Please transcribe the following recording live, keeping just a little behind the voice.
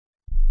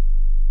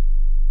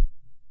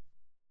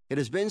It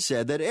has been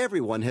said that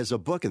everyone has a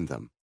book in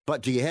them.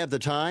 But do you have the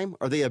time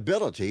or the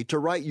ability to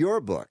write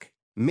your book?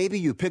 Maybe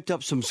you picked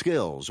up some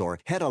skills or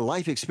had a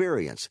life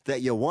experience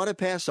that you want to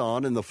pass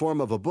on in the form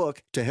of a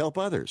book to help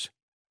others.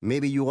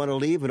 Maybe you want to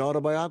leave an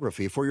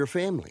autobiography for your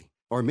family.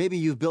 Or maybe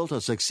you've built a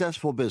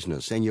successful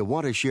business and you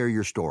want to share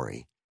your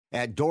story.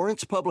 At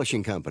Dorrance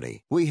Publishing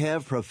Company, we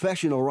have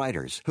professional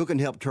writers who can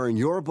help turn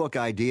your book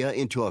idea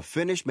into a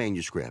finished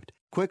manuscript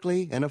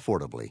quickly and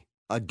affordably.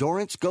 A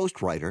Dorrance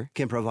ghostwriter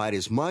can provide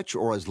as much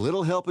or as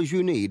little help as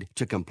you need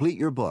to complete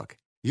your book.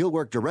 You'll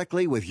work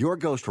directly with your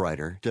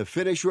ghostwriter to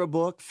finish your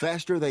book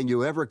faster than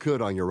you ever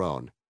could on your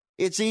own.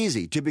 It's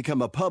easy to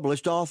become a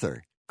published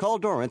author. Call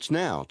Dorrance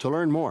now to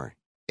learn more.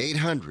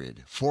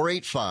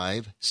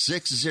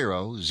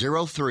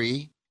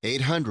 800-485-6003.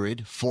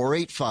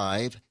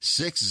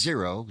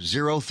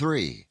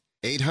 800-485-6003.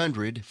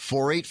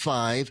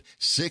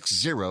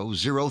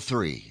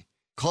 800-485-6003.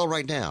 Call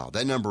right now.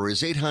 That number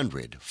is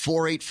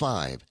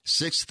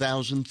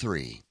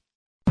 800-485-6003.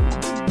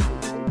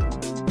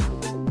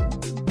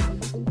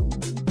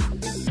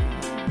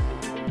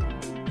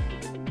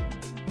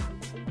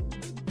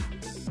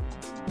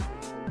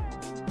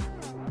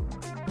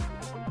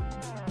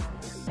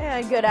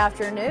 And good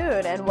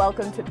afternoon, and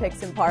welcome to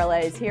Picks and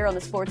Parlays here on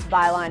the Sports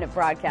Byline at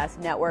Broadcast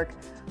Network.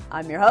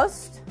 I'm your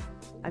host.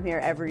 I'm here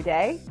every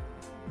day.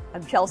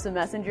 I'm Chelsea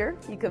Messenger.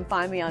 You can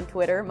find me on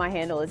Twitter. My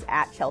handle is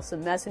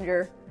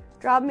 @ChelseaMessenger.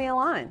 Drop me a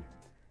line,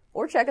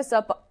 or check us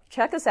out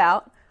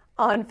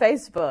on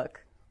Facebook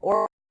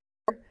or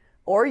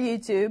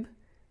YouTube.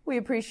 We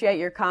appreciate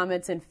your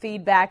comments and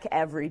feedback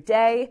every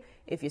day.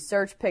 If you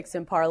search Picks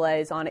and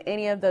Parlays on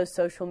any of those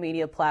social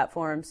media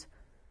platforms,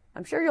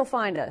 I'm sure you'll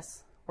find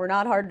us. We're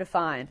not hard to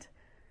find.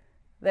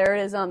 There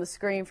it is on the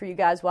screen for you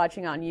guys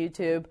watching on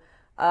YouTube.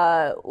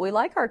 We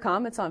like our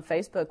comments on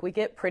Facebook. We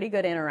get pretty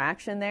good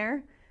interaction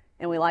there,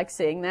 and we like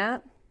seeing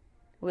that.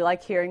 We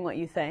like hearing what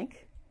you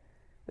think.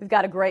 We've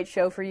got a great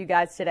show for you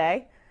guys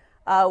today.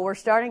 We're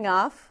starting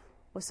off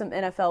with some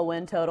NFL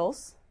win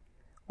totals.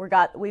 We've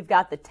got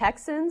the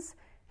Texans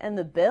and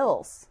the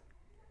Bills.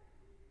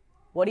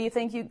 What do you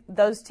think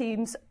those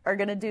teams are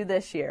going to do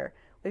this year?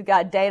 We've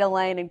got Data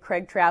Lane and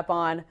Craig Trapp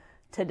on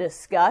to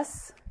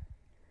discuss.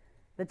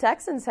 The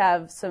Texans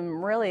have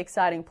some really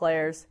exciting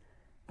players,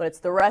 but it's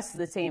the rest of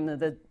the team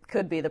that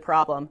could be the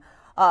problem.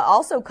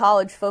 Also,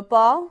 college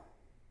football.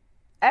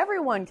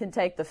 Everyone can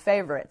take the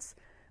favorites,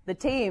 the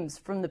teams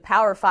from the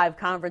Power 5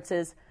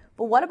 conferences,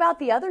 but what about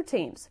the other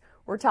teams?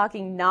 We're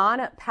talking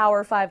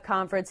non-Power 5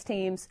 conference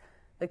teams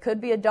that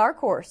could be a dark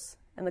horse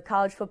in the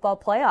college football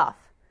playoff.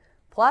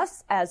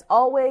 Plus, as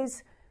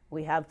always,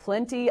 we have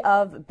plenty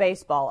of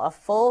baseball, a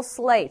full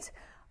slate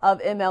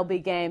of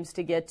MLB games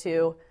to get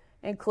to,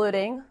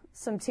 including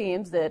some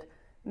teams that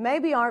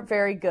maybe aren't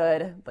very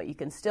good, but you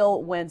can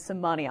still win some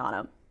money on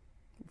them.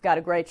 We've got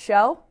a great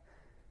show.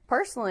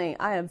 Personally,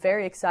 I am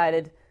very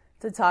excited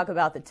to talk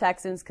about the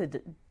Texans because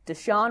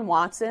Deshaun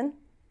Watson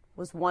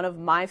was one of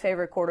my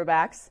favorite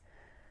quarterbacks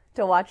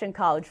to watch in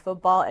college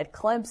football at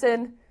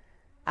Clemson.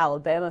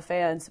 Alabama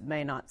fans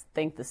may not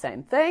think the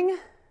same thing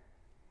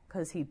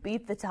because he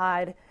beat the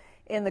Tide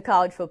in the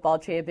college football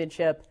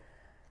championship.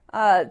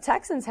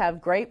 Texans have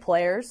great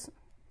players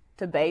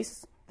to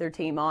base their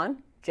team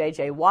on.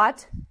 J.J.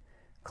 Watt,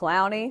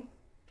 Clowney,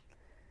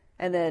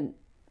 and then,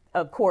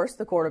 of course,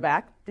 the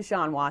quarterback,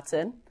 Deshaun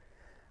Watson,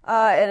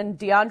 and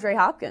DeAndre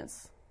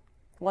Hopkins,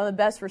 one of the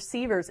best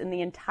receivers in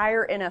the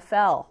entire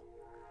NFL.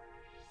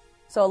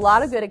 So a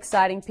lot of good,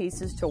 exciting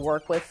pieces to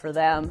work with for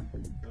them.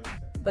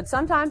 But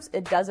sometimes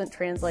it doesn't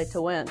translate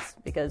to wins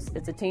because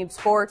it's a team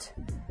sport.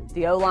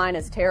 The O-line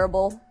is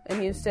terrible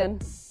in Houston,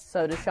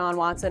 so Deshaun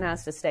Watson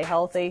has to stay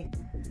healthy.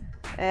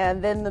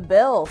 And then the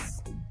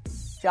Bills,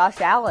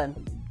 Josh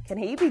Allen, can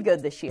he be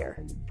good this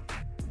year?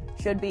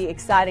 Should be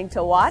exciting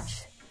to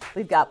watch.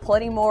 We've got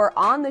plenty more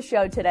on the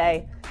show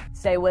today.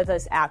 Stay with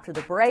us after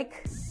the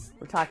break.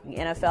 We're talking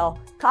NFL,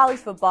 college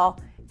football,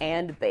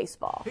 and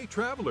baseball. Hey,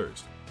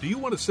 travelers, do you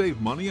want to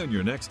save money on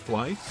your next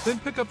flight? Then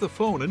pick up the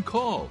phone and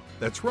call.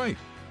 That's right,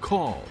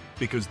 call,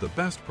 because the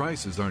best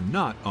prices are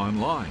not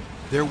online.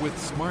 They're with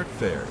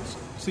SmartFares.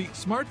 See,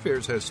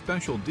 SmartFares has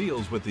special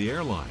deals with the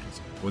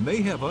airlines. When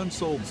they have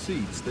unsold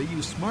seats, they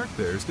use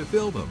SmartFares to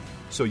fill them.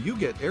 So you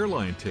get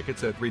airline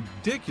tickets at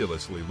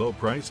ridiculously low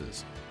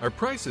prices. Our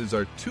prices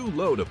are too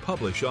low to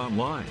publish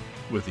online.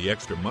 With the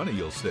extra money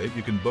you'll save,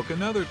 you can book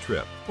another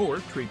trip or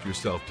treat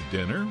yourself to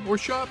dinner or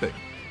shopping.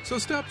 So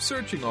stop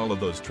searching all of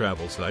those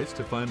travel sites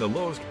to find the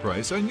lowest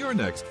price on your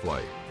next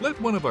flight.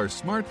 Let one of our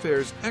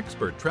SmartFares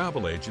expert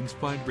travel agents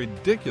find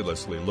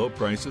ridiculously low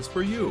prices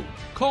for you.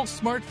 Call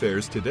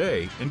SmartFares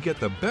today and get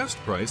the best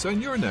price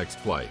on your next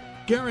flight.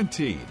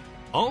 Guaranteed.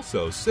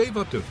 Also, save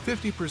up to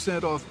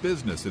 50% off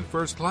business and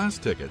first-class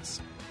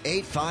tickets.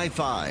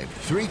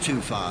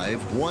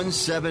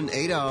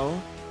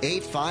 855-325-1780.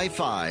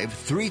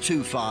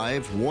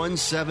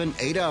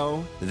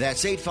 855-325-1780.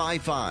 That's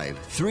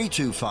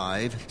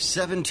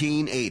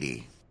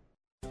 855-325-1780.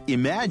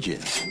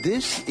 Imagine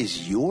this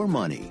is your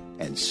money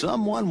and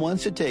someone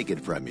wants to take it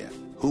from you.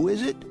 Who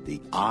is it? The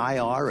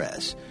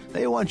IRS.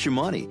 They want your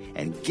money,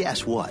 and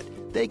guess what?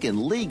 They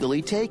can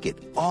legally take it,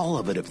 all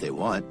of it if they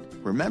want.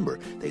 Remember,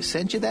 they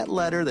sent you that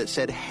letter that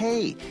said,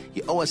 hey,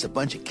 you owe us a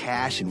bunch of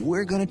cash and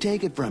we're going to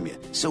take it from you.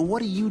 So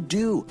what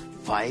do?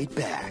 Fight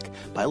back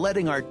by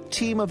letting our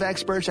team of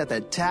experts at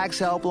the Tax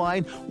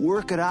Helpline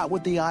work it out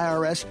with the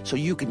IRS so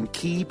you can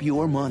keep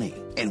your money.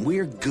 And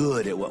we're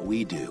good at what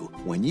we do.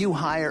 When you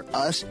hire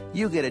us,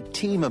 you get a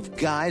team of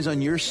guys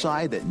on your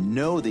side that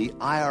know the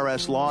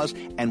IRS laws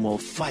and will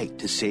fight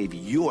to save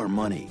your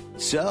money.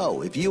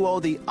 So, if you owe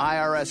the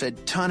IRS a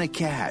ton of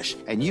cash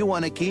and you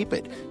want to keep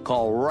it,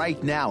 call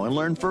right now and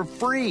learn for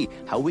free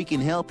how we can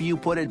help you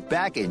put it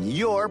back in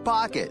your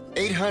pocket.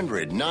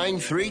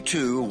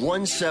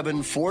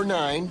 800-932-1749.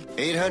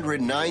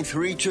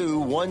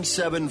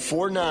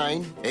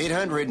 800-932-1749.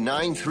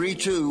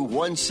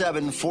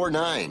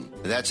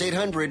 800-932-1749. That's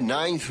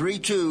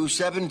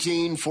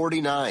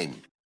 800-932-1749.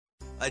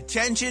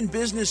 Attention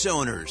business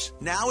owners.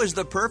 Now is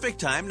the perfect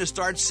time to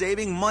start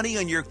saving money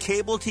on your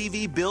cable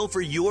TV bill for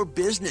your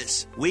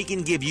business. We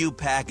can give you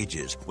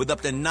packages with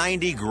up to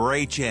 90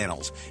 great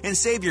channels and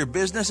save your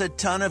business a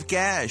ton of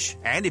cash.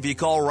 And if you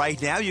call right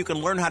now, you can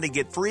learn how to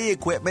get free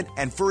equipment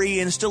and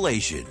free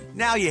installation.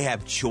 Now you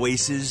have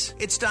choices.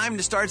 It's time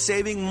to start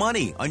saving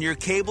money on your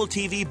cable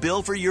TV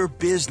bill for your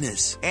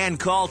business. And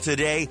call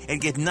today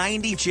and get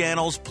 90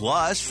 channels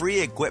plus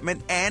free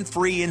equipment and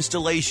free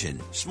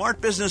installation.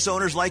 Smart business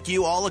owners like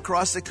you all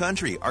across the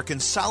country are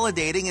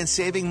consolidating and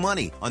saving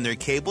money on their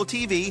cable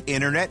TV,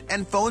 internet,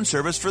 and phone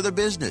service for their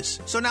business.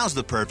 So now's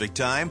the perfect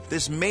time.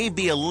 This may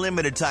be a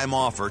limited time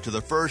offer to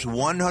the first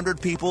 100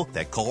 people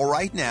that call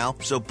right now.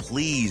 So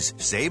please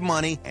save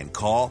money and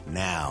call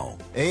now.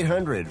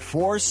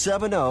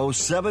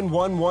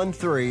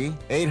 800-470-7113.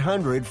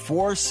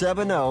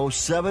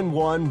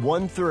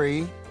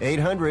 800-470-7113.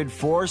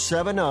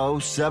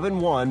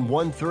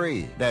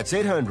 800-470-7113. That's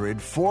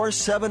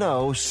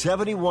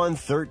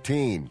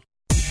 800-470-7113.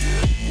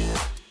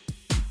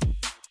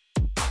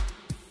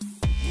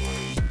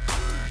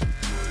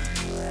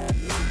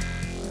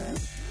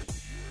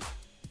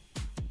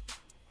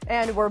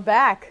 And we're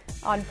back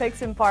on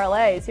Picks and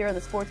Parlays here on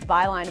the Sports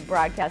Byline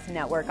Broadcast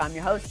Network. I'm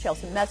your host,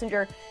 Chelsea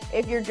Messenger.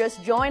 If you're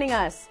just joining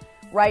us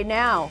right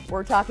now,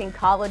 we're talking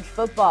college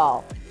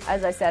football.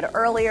 As I said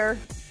earlier,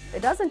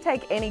 it doesn't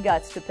take any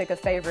guts to pick a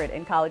favorite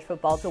in college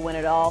football to win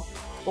it all.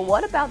 But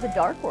what about the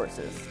dark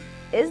horses?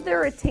 Is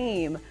there a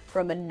team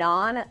from a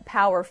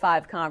non-Power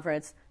 5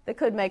 conference that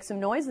could make some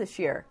noise this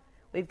year?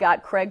 We've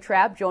got Craig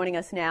Trapp joining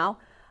us now.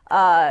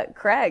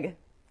 Craig,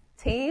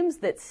 teams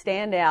that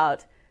stand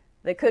out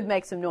that could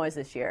make some noise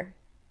this year?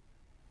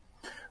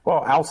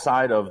 Well,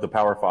 outside of the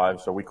Power Five,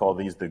 so we call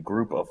these the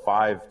group of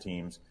 5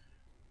 teams,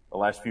 the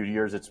last few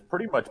years it's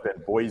pretty much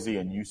been Boise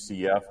and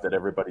UCF that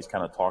everybody's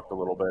kind of talked a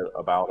little bit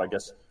about. I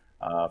guess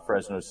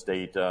Fresno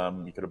State,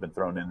 you could have been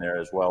thrown in there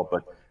as well.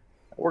 But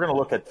we're going to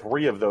look at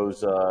 3 of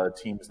those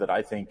teams that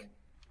I think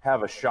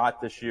have a shot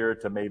this year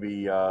to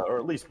maybe, or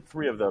at least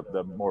 3 of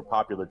the more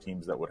popular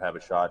teams that would have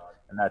a shot,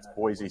 and that's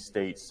Boise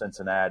State,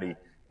 Cincinnati,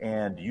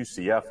 and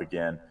UCF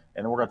again.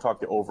 And then we're going to talk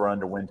the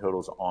over-under win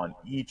totals on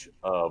each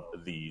of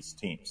these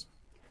teams.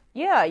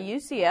 Yeah,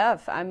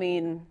 UCF, I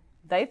mean,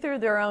 they threw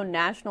their own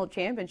national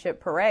championship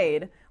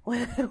parade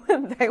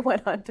when they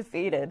went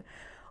undefeated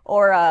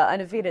or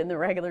undefeated in the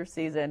regular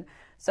season.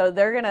 So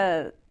they're going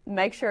to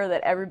make sure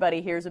that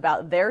everybody hears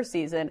about their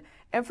season,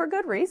 and for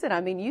good reason.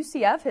 I mean,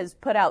 UCF has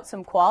put out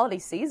some quality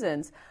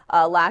seasons.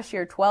 Last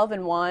year,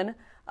 12-1,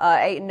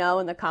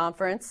 8-0 in the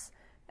conference.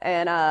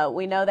 And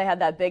we know they had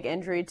that big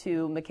injury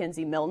to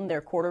Mackenzie Milton,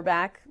 their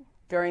quarterback,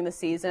 during the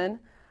season.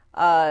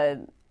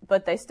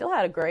 But they still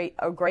had a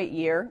great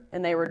year,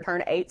 and they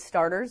returned 8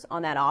 starters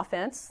on that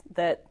offense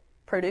that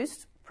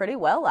produced pretty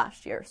well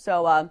last year.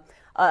 So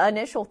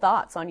initial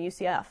thoughts on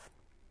UCF?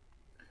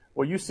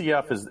 Well,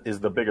 UCF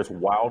is the biggest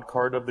wild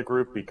card of the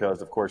group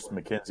because, of course,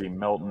 Mackenzie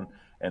Milton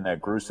and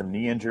that gruesome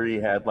knee injury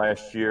he had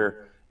last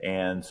year.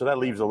 And so that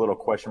leaves a little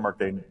question mark.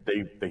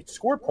 They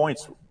scored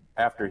points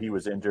after he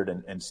was injured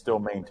and still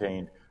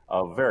maintained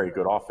a very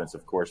good offense,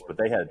 of course, but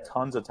they had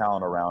tons of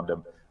talent around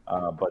him.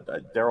 But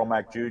Darryl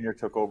Mack Jr.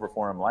 took over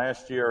for him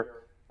last year.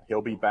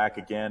 He'll be back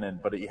again,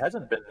 but he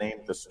hasn't been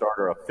named the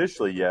starter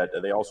officially yet.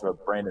 They also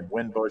have Brandon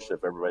Winbush,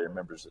 if everybody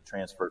remembers the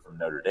transfer from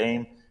Notre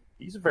Dame.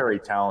 He's very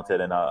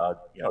talented and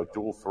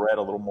dual threat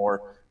a little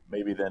more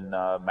maybe than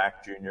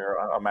Mack Jr.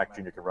 Mack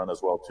Jr. can run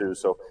as well too.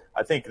 So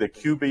I think the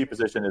QB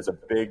position is a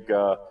big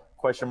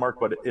question mark,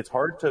 but it's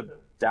hard to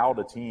doubt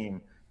a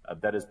team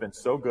that has been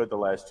so good the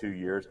last 2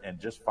 years and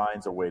just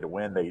finds a way to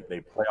win. They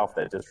play off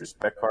that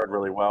disrespect card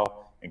really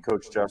well. And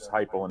Coach Josh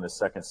Heupel in his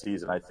second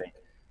season, I think,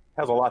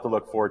 has a lot to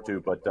look forward to.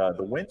 But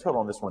the win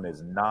total on this one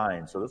is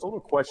 9. So there's a little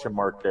question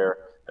mark there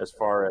as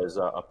far as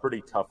a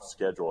pretty tough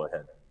schedule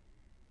ahead.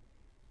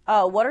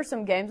 What are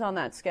some games on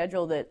that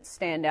schedule that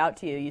stand out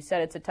to you? You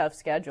said it's a tough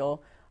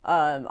schedule.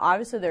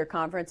 Obviously, their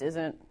conference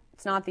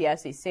it's not the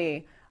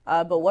SEC.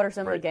 But what are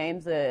some of the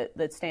games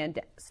that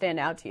stand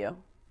out to you?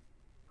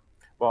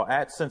 Well,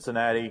 at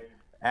Cincinnati,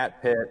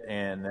 at Pitt,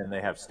 and then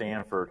they have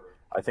Stanford.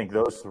 I think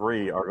those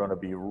three are going to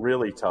be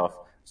really tough.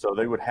 So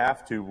they would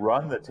have to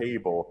run the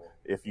table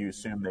if you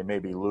assume they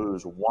maybe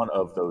lose one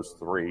of those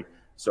three.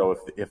 So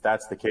if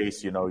that's the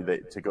case, to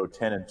go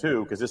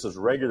 10-2, because this is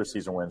regular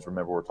season wins.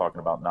 Remember, we're talking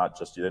about not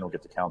just, they don't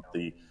get to count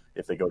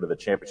if they go to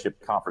the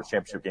conference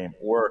championship game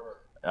or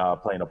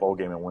playing a bowl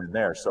game and win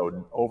there.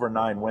 So over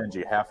 9 wins,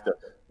 you have to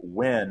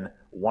win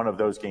one of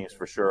those games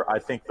for sure. I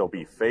think they'll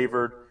be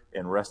favored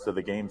in rest of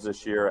the games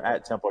this year.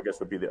 At Temple, I guess,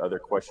 would be the other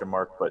question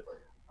mark, but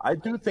I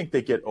do think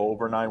they get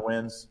over 9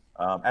 wins.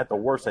 At the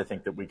worst, I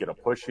think that we get a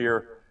push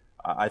here.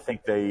 I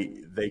think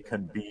they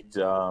can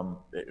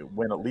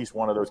win at least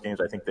one of those games.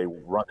 I think they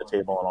run the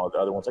table on all the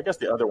other ones. I guess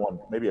the other one,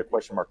 maybe a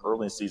question mark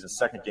early in the season,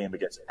 second game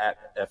against at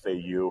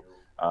FAU.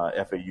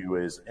 FAU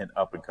is an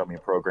up-and-coming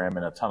program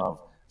and a ton of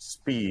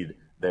speed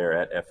there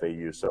at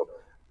FAU. So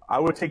I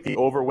would take the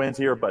over wins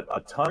here, but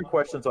a ton of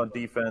questions on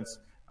defense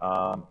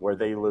where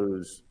they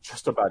lose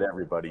just about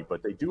everybody.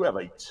 But they do have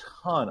a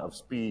ton of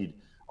speed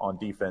on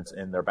defense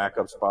in their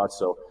backup spots.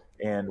 So,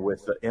 and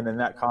in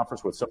that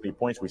conference with so many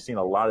points, we've seen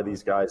a lot of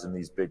these guys in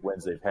these big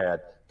wins they've had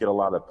get a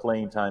lot of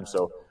playing time.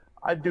 So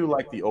I do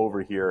like the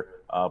over here,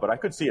 but I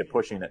could see it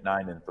pushing at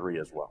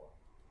 9-3 as well.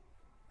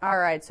 All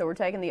right, so we're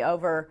taking the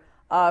over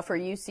for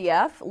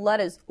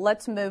UCF.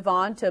 Let's move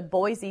on to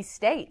Boise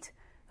State,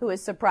 who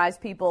has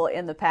surprised people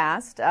in the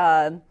past.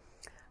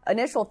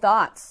 Initial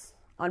thoughts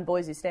on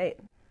Boise State?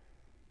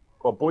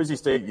 Well, Boise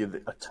State,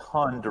 a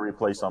ton to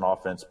replace on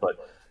offense,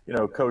 but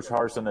Coach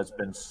Harsin has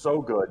been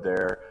so good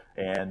there,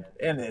 and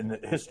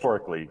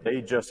historically,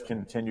 they just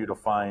continue to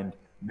find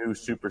new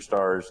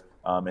superstars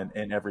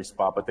in every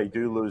spot. But they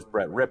do lose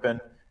Brett Rippon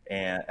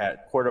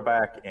at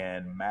quarterback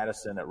and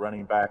Madison at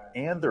running back,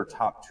 and their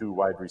top 2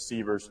 wide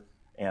receivers.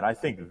 And I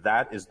think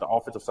that is the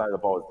offensive side of the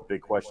ball is the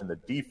big question. The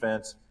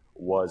defense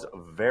was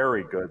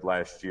very good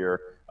last year,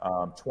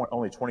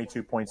 only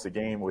 22 points a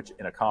game, which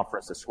in a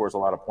conference that scores a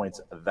lot of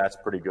points, that's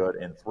pretty good,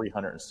 and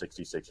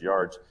 366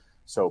 yards.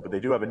 So, but they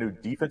do have a new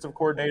defensive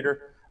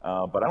coordinator,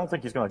 but I don't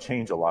think he's going to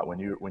change a lot when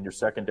you're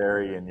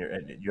secondary and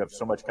you have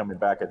so much coming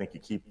back. I think you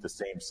keep the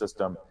same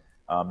system.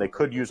 They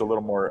could use a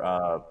little more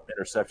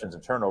interceptions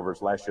and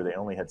turnovers. Last year, they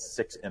only had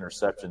 6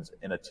 interceptions.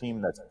 In a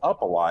team that's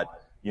up a lot,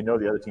 the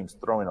other team's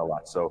throwing a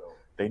lot. So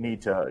they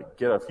need to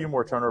get a few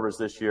more turnovers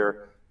this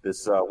year.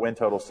 This win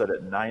total set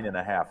at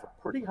 9.5,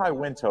 a pretty high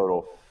win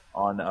total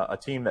on a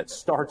team that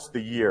starts the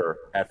year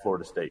at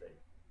Florida State.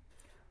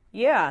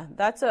 Yeah,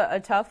 that's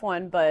a tough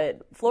one,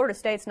 but Florida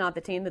State's not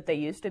the team that they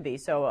used to be,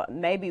 so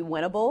maybe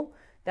winnable.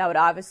 That would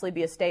obviously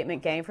be a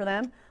statement game for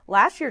them.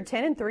 Last year,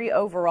 10-3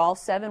 overall,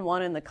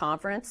 7-1 in the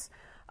conference.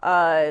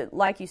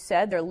 Like you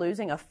said, they're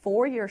losing a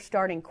 4-year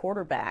starting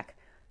quarterback.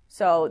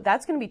 So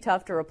that's going to be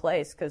tough to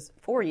replace because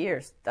 4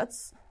 years,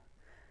 that's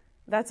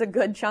a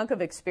good chunk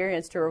of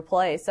experience to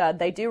replace.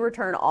 They do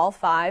return all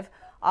 5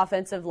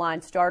 offensive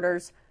line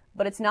starters,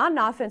 but it's not an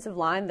offensive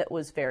line that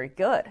was very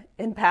good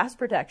in pass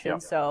protection.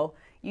 Yep. So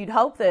you'd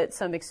hope that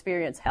some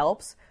experience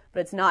helps,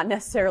 but it's not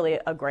necessarily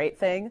a great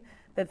thing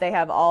that they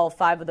have all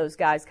 5 of those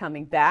guys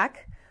coming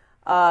back.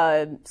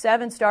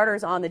 7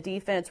 starters on the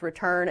defense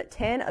return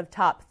 10 of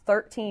top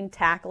 13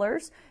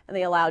 tacklers, and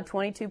they allowed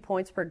 22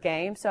 points per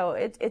game. So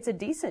it's a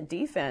decent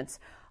defense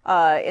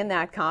in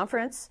that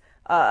conference.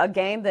 A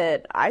game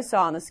that I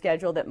saw on the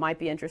schedule that might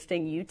be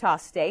interesting, Utah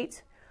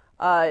State.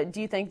 Do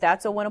you think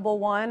that's a winnable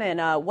one?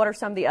 And what are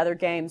some of the other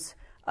games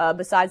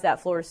besides that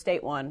Florida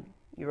State one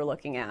you were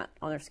looking at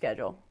on their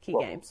schedule,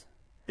 games?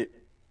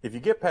 If you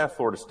get past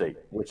Florida State,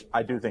 which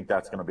I do think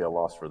that's going to be a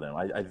loss for them,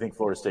 I think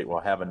Florida State will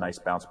have a nice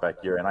bounce back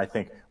year. And I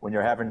think when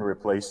you're having to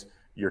replace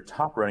your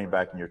top running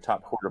back and your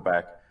top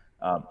quarterback,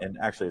 and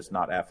actually it's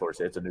not at Florida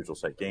State, it's a neutral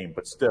site game,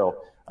 but still.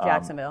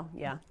 Jacksonville,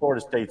 yeah.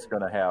 Florida State's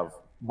going to have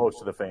most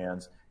of the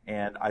fans,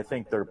 and I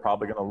think they're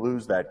probably going to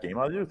lose that game.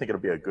 I do think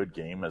it'll be a good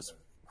game, as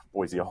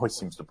Boise always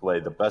seems to play.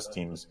 The best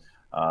teams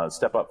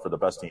step up for the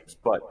best teams.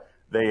 But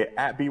they,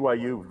 at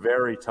BYU,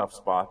 very tough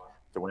spot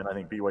to win. I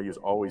think BYU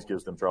always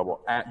gives them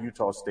trouble. At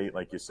Utah State,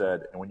 like you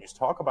said, and when you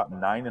talk about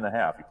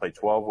 9.5, you play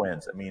 12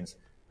 wins, it means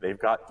they've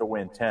got to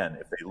win 10.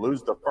 If they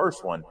lose the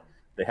first one,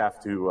 they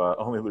have to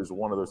only lose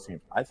one of those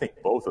teams. I think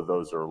both of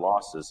those are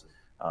losses.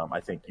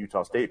 I think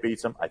Utah State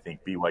beats them. I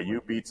think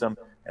BYU beats them.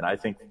 And I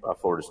think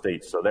Florida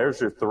State. So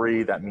there's your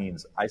 3. That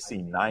means I see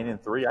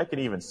 9-3. I can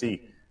even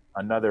see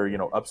another,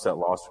 upset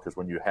loss, because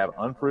when you have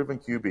unproven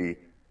QB,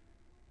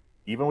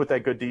 even with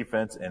that good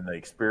defense and the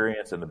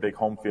experience and the big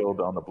home field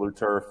on the blue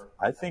turf,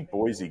 I think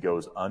Boise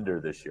goes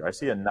under this year. I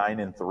see a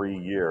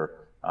 9-3 year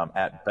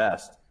at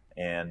best,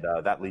 and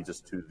that leads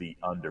us to the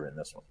under in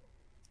this one.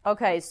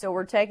 Okay, so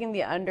we're taking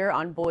the under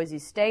on Boise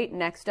State.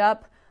 Next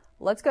up,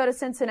 let's go to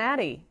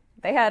Cincinnati.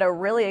 They had a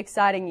really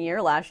exciting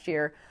year last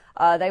year.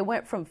 They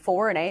went from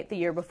 4-8 the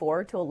year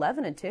before to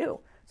 11-2,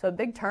 so a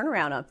big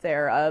turnaround up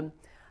there.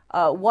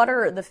 What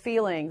are the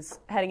feelings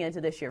heading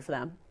into this year for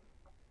them?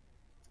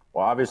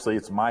 Well, obviously,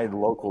 it's my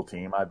local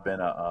team. I've been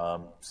a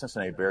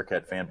Cincinnati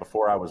Bearcat fan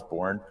before I was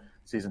born,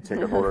 season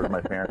ticket holder to my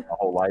parents my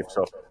whole life.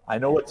 So I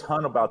know a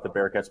ton about the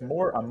Bearcats.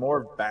 I'm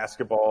more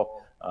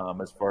basketball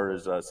as far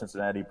as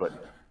Cincinnati, but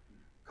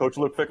Coach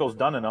Luke Fickell's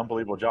done an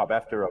unbelievable job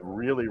after a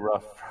really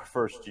rough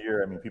first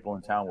year. I mean, people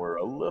in town were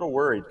a little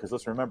worried because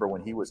let's remember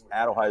when he was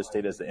at Ohio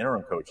State as the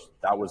interim coach,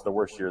 that was the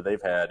worst year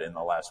they've had in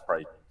the last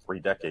probably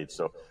 3 decades.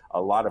 So a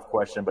lot of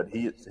question, but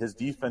his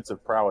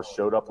defensive prowess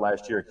showed up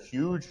last year.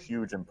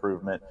 Huge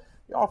improvement.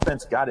 The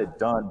offense got it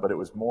done, but it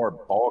was more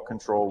ball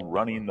control,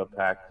 running the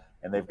pack,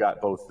 and they've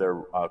got both their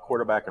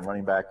quarterback and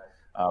running back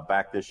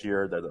back this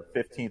year. They're the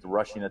 15th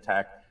rushing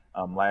attack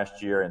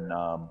last year, and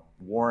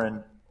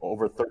Warren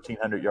over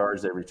 1,300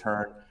 yards they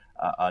returned.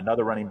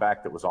 Another running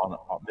back that was on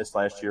missed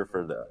last year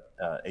for the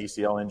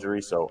ACL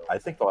injury. So I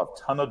think they'll have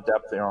a ton of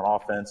depth there on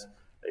offense.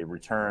 They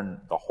return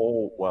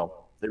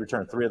they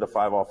returned 3 of the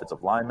 5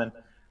 offensive linemen.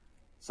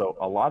 So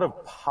a lot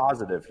of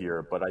positive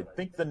here, but I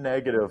think the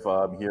negative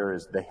here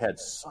is they had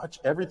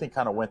everything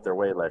kind of went their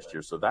way last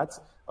year. So that's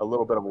a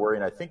little bit of a worry,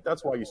 and I think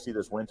that's why you see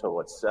this win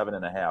total at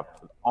 7.5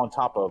 on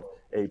top of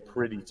a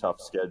pretty tough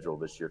schedule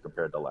this year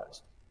compared to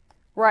last.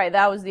 Right,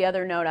 that was the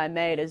other note I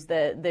made, is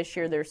that this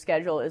year their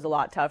schedule is a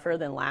lot tougher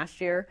than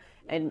last year,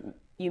 and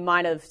you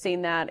might have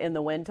seen that in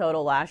the win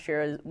total last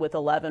year with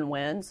 11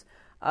 wins.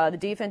 The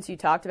defense you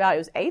talked about, it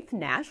was 8th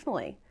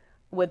nationally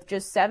with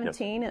just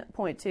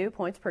 17.2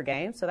 points per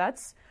game, so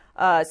that's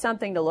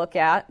something to look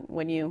at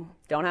when you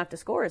don't have to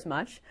score as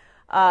much.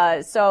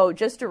 So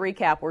just to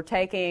recap, we're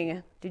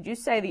taking, did you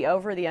say the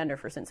over or the under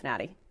for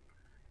Cincinnati?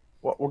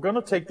 Well, we're going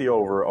to take the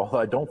over, although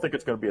I don't think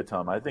it's going to be a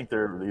ton. I think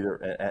they're either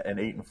an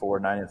 8-4,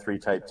 9-3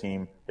 type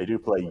team. They do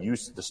play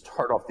to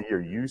start off the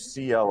year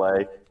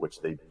UCLA, which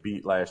they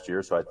beat last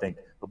year, so I think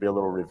there'll be a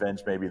little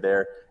revenge maybe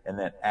there. And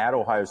then at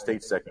Ohio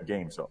State's second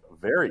game, so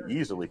very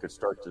easily could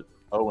start to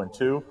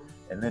 0-2.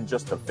 And then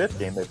just the 5th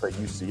game, they play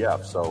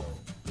UCF. So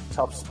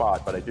tough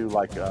spot, but I do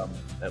like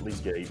at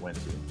least get 8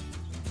 wins here.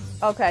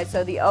 Okay,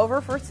 so the over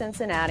for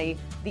Cincinnati,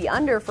 the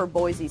under for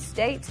Boise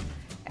State,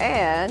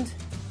 and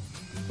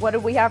what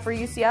did we have for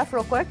UCF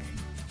real quick?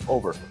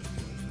 Over.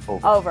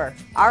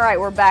 All right,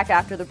 we're back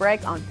after the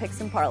break on Picks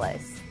and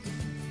Parlays.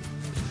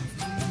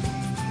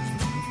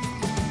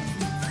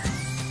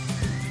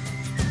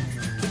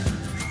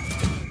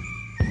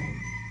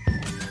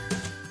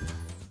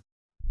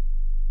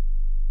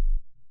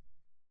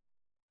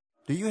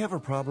 Do you have a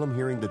problem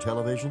hearing the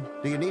television?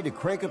 Do you need to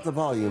crank up the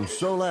volume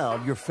so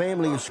loud your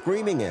family is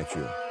screaming at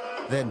you?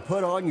 Then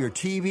put on your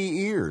TV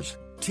ears.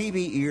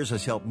 TV Ears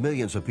has helped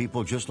millions of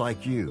people just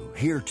like you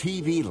hear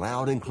TV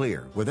loud and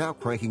clear without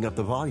cranking up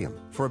the volume.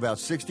 For about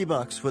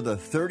 $60 with a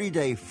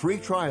 30-day free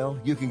trial,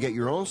 you can get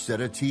your own set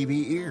of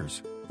TV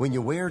Ears. When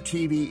you wear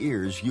TV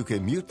Ears, you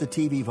can mute the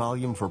TV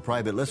volume for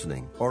private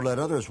listening or let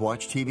others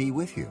watch TV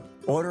with you.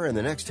 Order in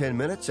the next 10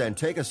 minutes and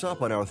take us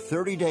up on our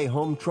 30-day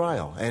home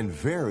trial and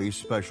very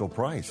special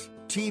price.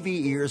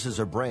 TV Ears is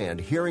a brand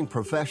hearing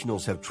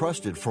professionals have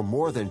trusted for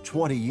more than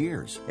 20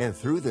 years. And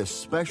through this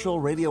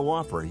special radio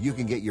offer, you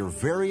can get your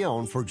very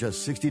own for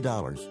just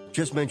 $60.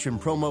 Just mention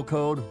promo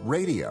code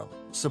RADIO.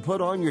 So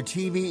put on your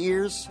TV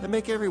ears and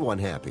make everyone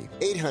happy.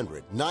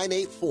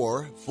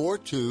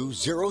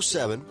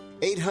 800-984-4207.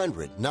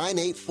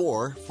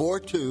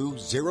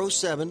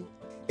 800-984-4207.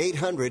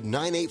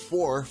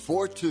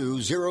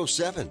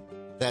 800-984-4207.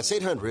 That's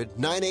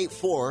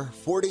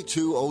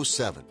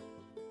 800-984-4207.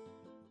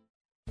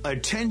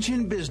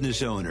 Attention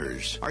business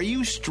owners. Are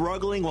you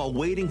struggling while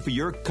waiting for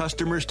your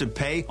customers to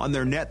pay on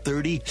their net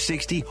 30,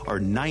 60,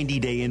 or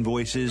 90-day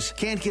invoices?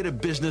 Can't get a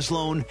business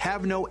loan?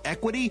 Have no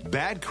equity?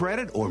 Bad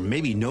credit? Or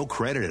maybe no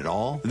credit at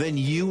all? Then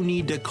you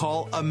need to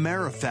call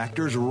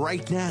AmeriFactors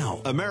right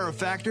now.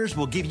 AmeriFactors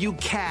will give you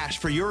cash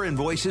for your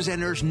invoices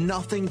and there's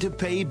nothing to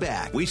pay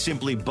back. We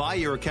simply buy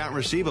your account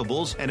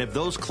receivables, and if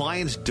those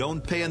clients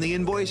don't pay on the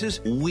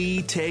invoices,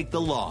 we take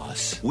the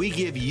loss. We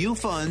give you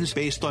funds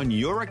based on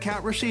your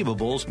account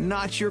receivables,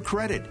 not your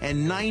credit.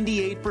 And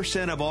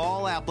 98% of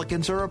all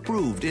applicants are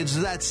approved. It's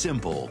that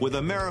simple. With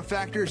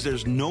AmeriFactors,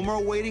 there's no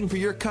more waiting for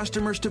your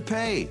customers to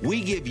pay.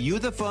 We give you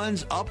the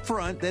funds up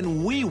front,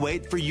 then we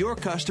wait for your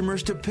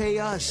customers to pay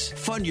us.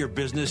 Fund your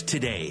business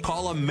today.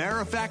 Call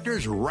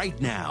AmeriFactors right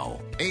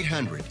now.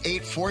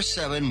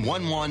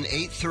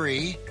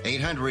 800-847-1183.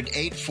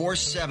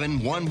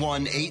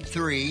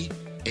 800-847-1183.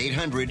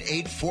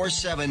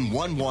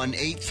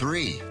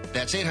 800-847-1183.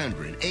 That's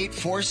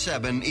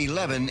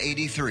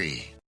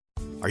 800-847-1183.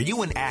 Are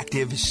you an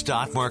active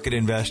stock market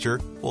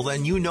investor? Well,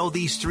 then you know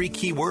these 3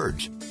 key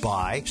words: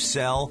 buy,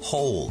 sell,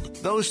 hold.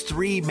 Those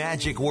 3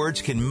 magic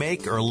words can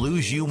make or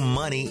lose you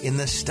money in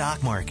the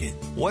stock market.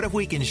 What if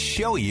we can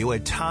show you a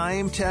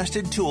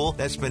time-tested tool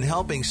that's been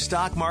helping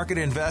stock market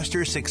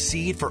investors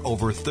succeed for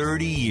over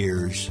 30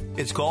 years?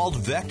 It's called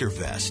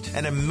VectorVest,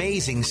 an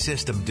amazing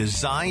system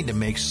designed to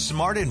make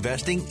smart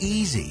investing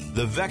easy.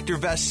 The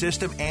VectorVest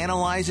system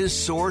analyzes,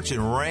 sorts,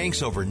 and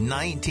ranks over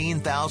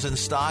 19,000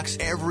 stocks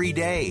every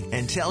day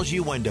and tells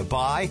you when to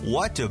buy,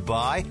 what to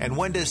buy, and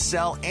when to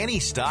sell any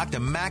stock to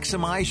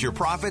maximize your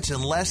profits in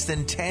less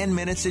than 10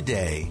 minutes a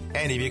day.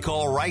 And if you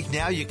call right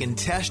now, you can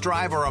test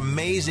drive our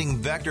amazing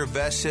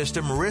VectorVest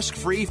system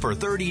risk-free for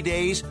 30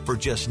 days for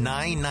just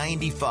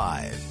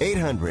 $9.95.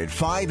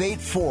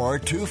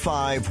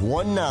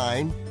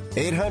 800-584-2519.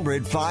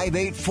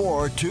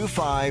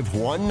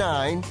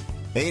 800-584-2519.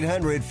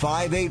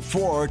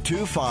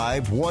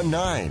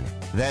 800-584-2519.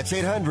 That's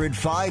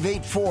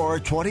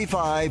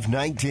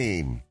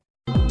 800-584-2519.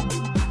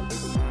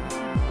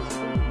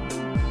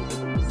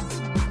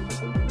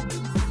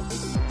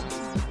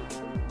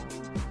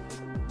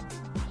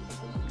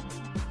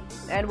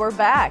 And we're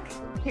back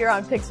here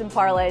on Picks and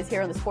Parlays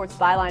here on the Sports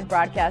Byline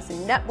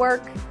Broadcasting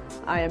Network.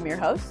 I am your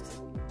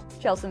host,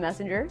 Chelsea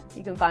Messenger.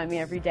 You can find me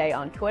every day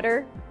on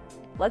Twitter.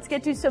 Let's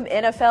get to some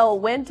NFL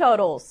win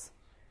totals.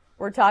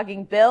 We're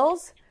talking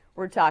Bills.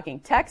 We're talking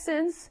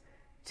Texans.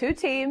 Two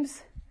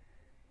teams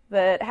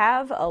that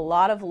have a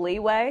lot of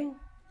leeway,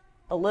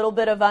 a little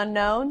bit of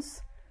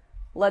unknowns.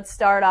 Let's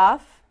start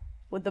off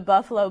with the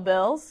Buffalo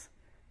Bills.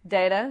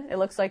 Data, it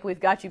looks like we've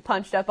got you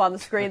punched up on the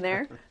screen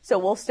there. So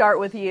we'll start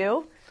with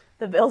you.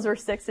 The Bills were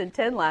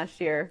 6-10 last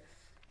year.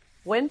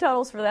 Win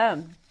totals for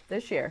them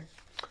this year.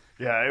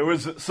 Yeah, it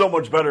was so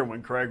much better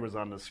when Craig was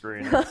on the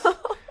screen.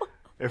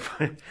 If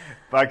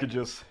I could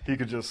just, he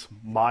could just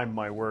mime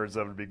my words,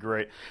 that would be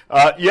great.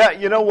 Yeah,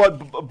 you know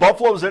what?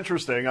 Buffalo's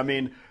interesting. I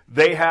mean,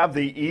 they have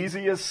the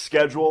easiest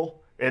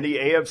schedule in the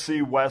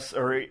AFC West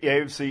or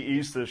AFC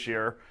East this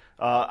year.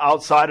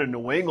 Outside of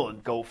New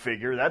England, go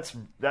figure. That's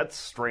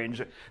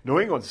strange. New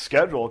England's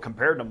schedule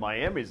compared to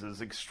Miami's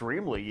is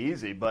extremely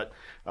easy. But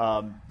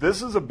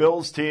this is a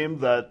Bills team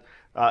that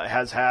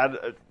has had,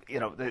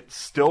 it's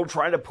still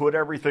trying to put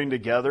everything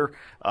together.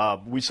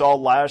 We saw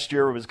last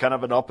year it was kind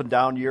of an up and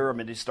down year. I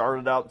mean, he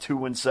started out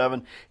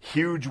 2-7,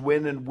 huge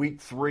win in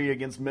Week 3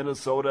 against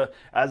Minnesota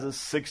as a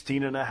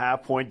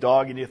 16.5-point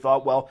dog, and you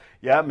thought, well,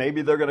 yeah,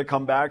 maybe they're going to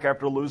come back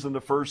after losing the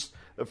first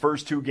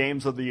two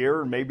games of the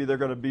year, and maybe they're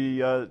going to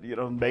be,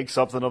 make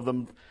something of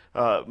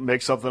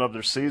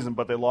their season.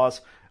 But they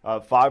lost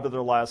 5 of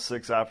their last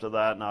 6 after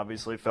that, and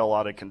obviously fell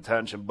out of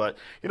contention. But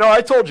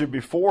I told you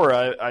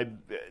before,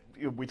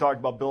 we talked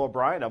about Bill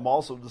O'Brien. I'm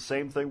also the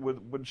same thing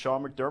with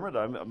Sean McDermott.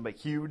 I'm a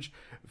huge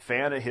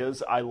fan of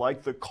his. I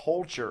like the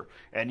culture,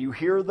 and you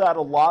hear that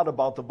a lot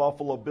about the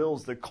Buffalo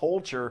Bills, the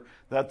culture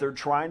that they're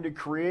trying to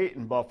create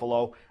in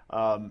Buffalo,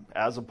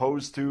 as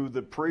opposed to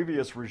the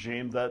previous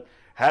regime that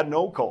had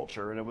no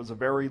culture, and it was a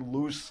very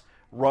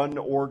loose-run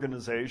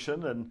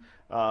organization. And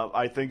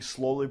I think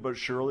slowly but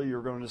surely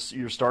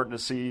you're starting to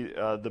see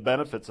the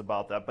benefits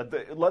about that.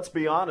 But let's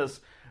be honest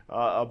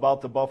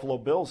about the Buffalo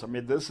Bills. I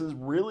mean, this is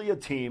really a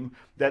team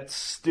that's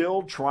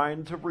still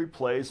trying to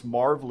replace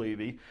Marv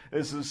Levy.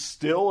 This is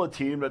still a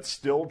team that's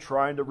still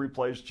trying to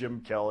replace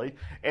Jim Kelly.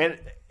 And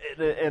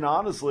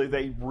honestly,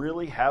 they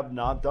really have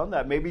not done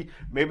that. Maybe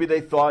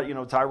they thought,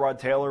 Tyrod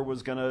Taylor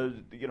was going to,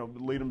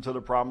 lead them to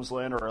the promised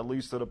land, or at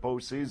least to the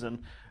postseason,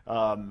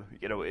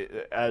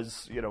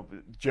 as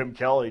Jim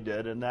Kelly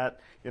did, and that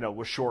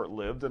was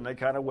short-lived, and they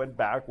kind of went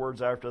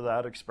backwards after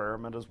that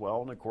experiment as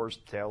well. And of course,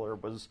 Taylor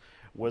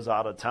was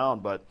out of town.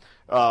 But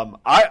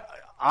I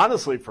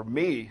honestly, for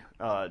me,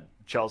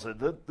 Chelsea,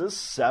 this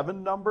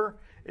 7 number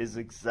is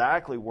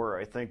exactly where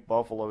I think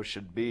Buffalo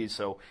should be.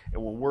 So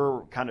when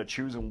we're kind of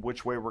choosing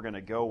which way we're going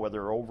to go,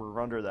 whether over or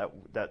under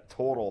that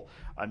total,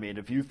 I mean,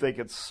 if you think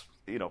it's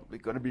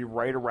going to be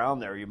right around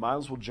there, you might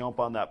as well jump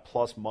on that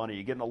plus money.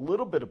 You're getting a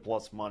little bit of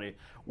plus money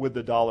with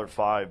the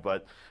 $1.05,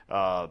 but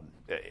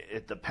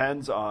it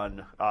depends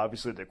on,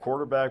 obviously, the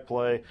quarterback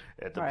play.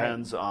 It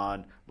depends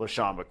on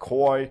LaShawn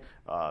McCoy.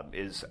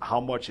 How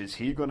much is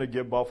he going to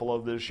give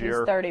Buffalo this year?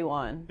 He's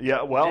 31.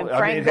 Yeah, well, and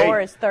Frank Gore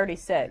is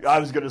 36. I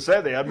was going to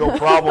say they have no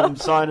problem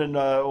signing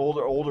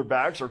older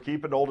backs or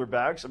keeping older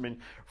backs. I mean,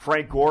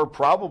 Frank Gore,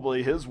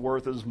 probably his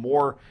worth is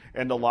more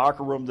in the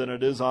locker room than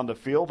it is on the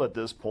field at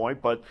this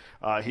point, but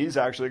he's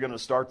actually going to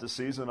start the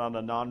season on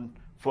a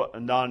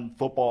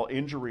non-football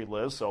injury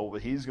list, so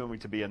he's going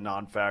to be a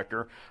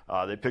non-factor.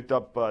 They picked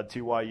up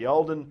T.Y.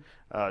 Yeldon,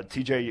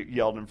 T.J.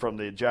 Yeldon from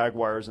the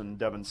Jaguars, and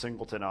Devin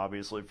Singleton,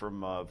 obviously,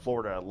 from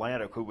Florida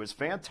Atlantic, who was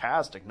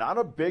fantastic. Not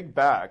a big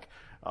back,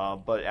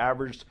 but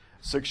averaged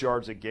 6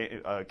 yards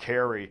a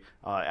carry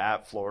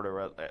at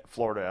Florida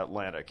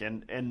Atlantic.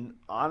 And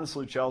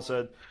honestly,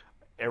 Chelsea,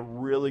 it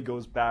really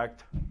goes back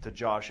to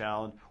Josh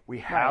Allen. We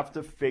have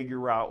to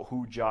figure out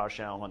who Josh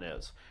Allen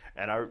is.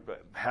 And I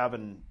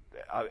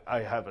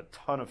have a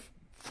ton of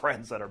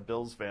friends that are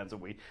Bills fans,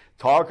 and we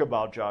talk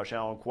about Josh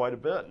Allen quite a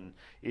bit. And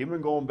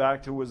even going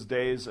back to his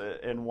days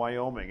in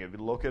Wyoming, if you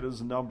look at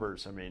his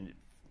numbers, I mean,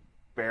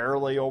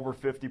 barely over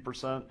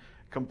 50%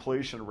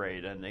 completion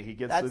rate, and he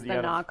gets that's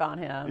the knock on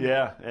him.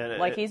 Yeah,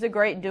 and he's a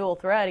great dual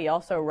threat. He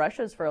also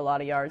rushes for a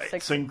lot of yards.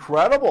 It's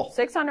incredible.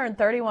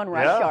 631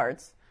 rush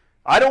yards.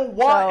 I don't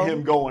want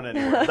him going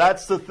anywhere.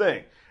 That's the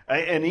thing.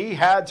 And he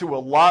had to a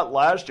lot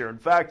last year. In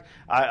fact,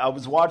 I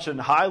was watching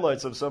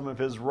highlights of some of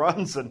his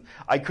runs, and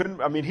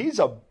he's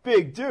a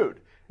big dude.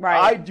 Right.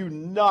 I do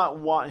not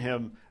want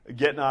him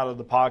getting out of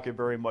the pocket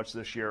very much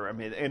this year. I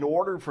mean, in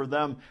order for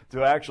them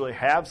to actually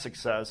have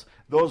success,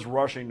 those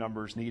rushing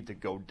numbers need to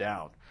go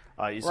down.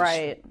 He's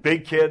a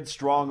big kid,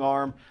 strong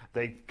arm.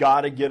 They've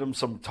got to get him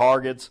some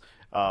targets,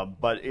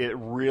 but it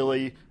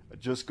really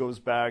just goes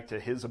back to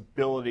his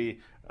ability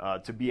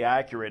to be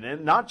accurate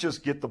and not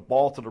just get the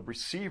ball to the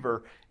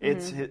receiver.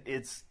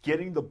 It's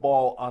getting the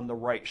ball on the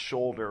right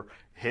shoulder,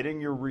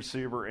 hitting your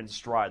receiver in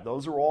stride.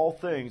 Those are all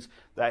things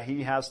that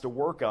he has to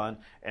work on.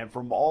 And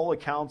from all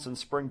accounts in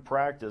spring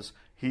practice,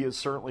 he has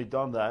certainly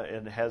done that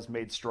and has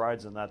made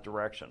strides in that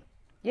direction.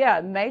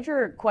 Yeah,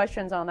 major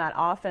questions on that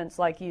offense,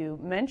 like you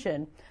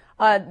mentioned.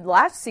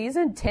 Last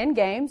season, 10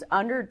 games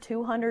under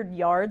 200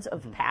 yards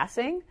of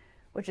passing,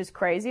 which is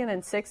crazy, and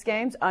then 6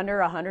 games under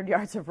 100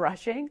 yards of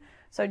rushing.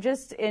 So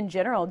just in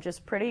general,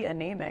 just pretty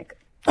anemic.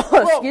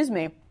 Excuse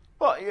me.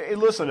 Well,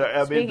 listen, I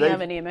mean, Speaking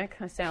of anemic,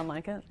 I sound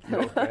like it.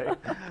 Okay.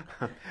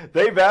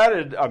 They've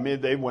added,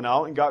 they went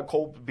out and got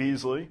Colt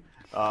Beasley,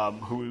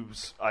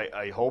 who's,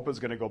 I hope is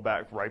going to go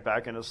right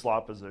back in his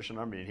slot position.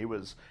 I mean,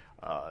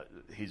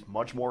 he's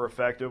much more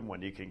effective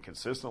when he can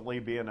consistently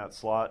be in that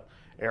slot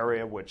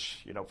area,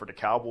 which, for the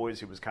Cowboys,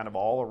 he was kind of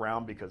all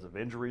around because of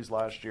injuries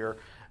last year.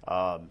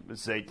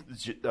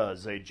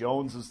 Zay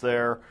Jones is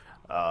there.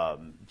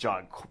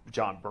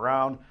 John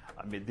Brown.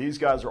 I mean, these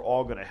guys are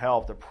all going to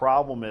help. The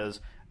problem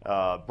is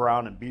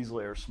Brown and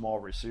Beasley are small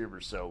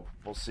receivers, so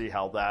we'll see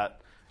how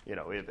that,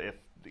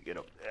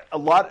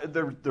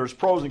 there's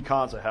pros and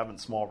cons of having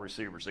small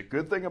receivers. The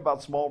good thing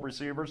about small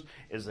receivers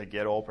is they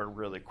get open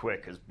really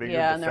quick because bigger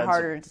and they're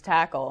harder to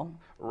tackle.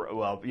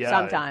 Well, yeah.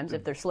 Sometimes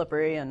if they're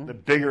slippery and the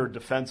bigger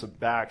defensive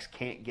backs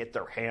can't get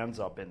their hands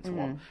up into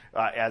them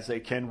as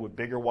they can with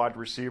bigger wide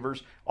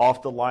receivers.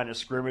 Off the line of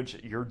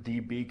scrimmage, your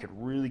DB could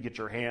really get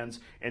your hands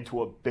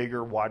into a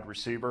bigger wide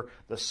receiver.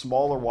 The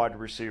smaller wide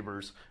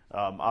receivers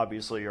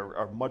obviously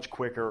are much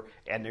quicker,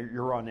 and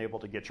you're unable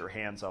to get your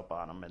hands up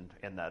on them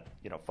in that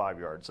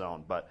 5-yard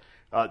zone. But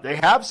they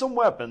have some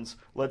weapons.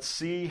 Let's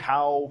see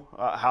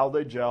how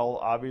they gel.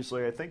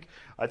 Obviously, I think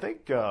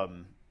they're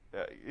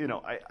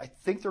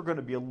going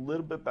to be a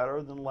little bit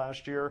better than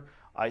last year.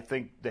 I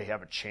think they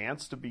have a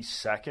chance to be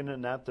second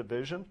in that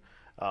division.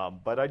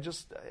 But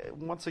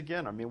once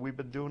again, we've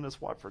been doing this,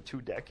 for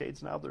 2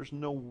 decades now? There's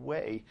no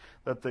way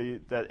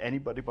that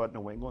anybody but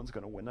New England's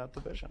going to win that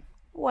division.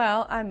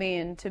 Well,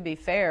 to be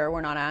fair,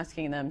 we're not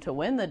asking them to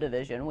win the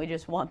division. We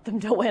just want them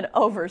to win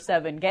over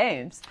 7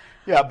 games.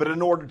 Yeah, but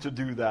in order to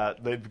do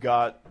that, they've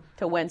got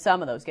to win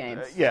some of those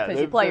games. Because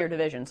you play your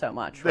division so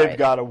much, right? They've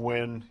got to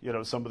win,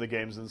 some of the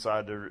games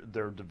inside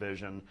their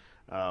division,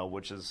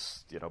 which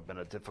has, been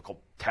a difficult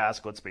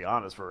task, let's be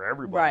honest, for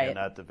everybody in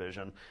that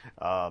division.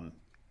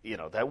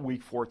 That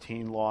Week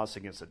 14 loss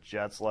against the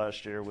Jets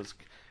last year was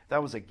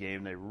a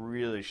game they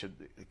really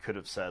could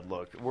have said,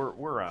 look,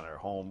 we're on our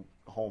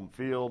home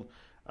field.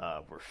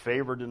 We're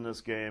favored in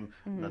this game,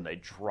 and then they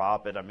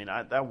drop it.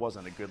 That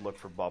wasn't a good look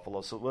for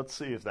Buffalo. So let's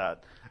see if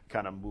that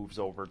kind of moves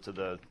over to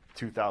the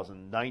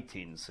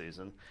 2019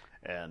 season.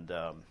 And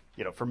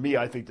for me,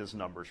 I think this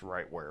number's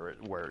right where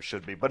it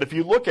should be. But if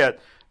you look at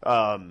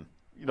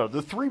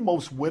the 3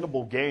 most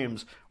winnable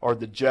games are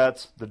the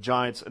Jets, the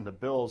Giants, and the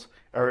Bills,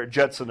 or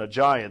Jets and the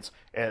Giants,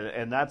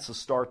 and that's the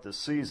start this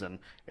season.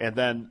 And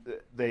then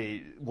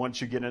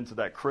once you get into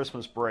that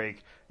Christmas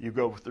break, you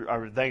go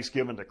through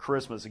Thanksgiving to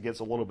Christmas, it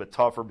gets a little bit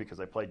tougher because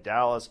they play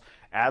Dallas,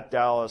 at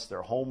Dallas,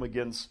 they're home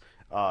against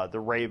the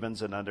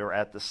Ravens, and then they're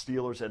at the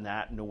Steelers and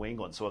at New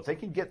England. So if they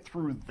can get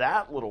through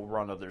that little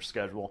run of their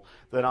schedule,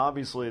 then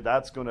obviously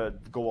that's going to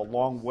go a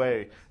long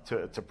way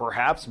to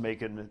perhaps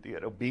making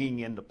being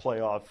in the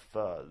playoff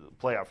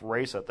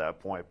race at that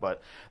point.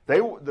 But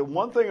the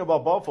one thing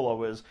about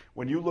Buffalo is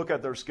when you look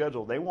at their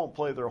schedule, they won't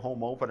play their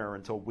home opener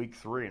until Week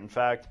 3. In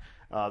fact,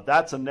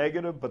 that's a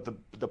negative, but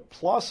the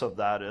plus of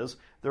that is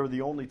they're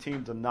the only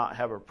team to not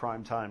have a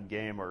primetime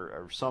game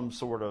or some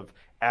sort of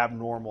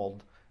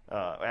abnormal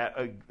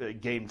a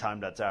game time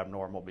that's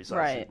abnormal besides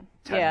right.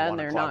 10, and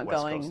they're not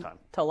West going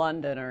to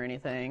London or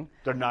anything.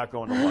 They're not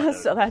going to London.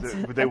 So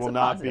they will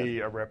not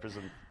be a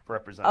representative.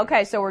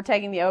 Okay, so we're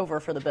taking the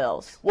over for the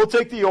Bills. We'll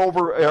take the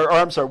over. Or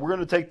I'm sorry, we're going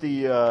to take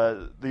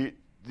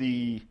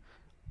the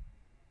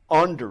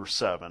under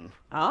 7.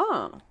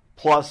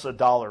 Plus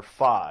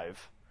 $1.05.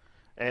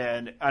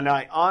 And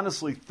I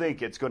honestly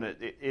think it's going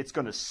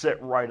to sit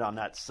right on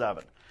that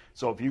 7.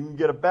 So if you can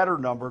get a better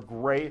number,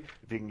 great.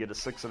 If you can get a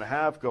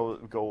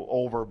 6.5, go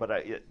over. But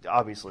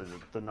obviously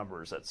the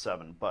number is at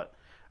 7. But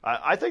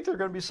I think they're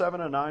going to be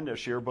 7-9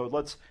 this year. But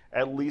let's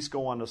at least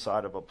go on the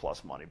side of a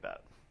plus money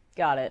bet.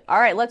 Got it. All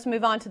right, let's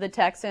move on to the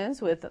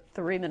Texans with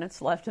 3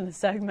 minutes left in the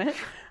segment.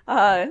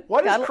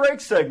 Why does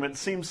Craig's segment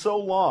seem so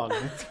long?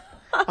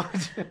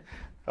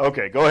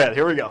 Okay, go ahead.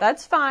 Here we go.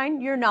 That's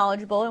fine. You're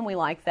knowledgeable, and we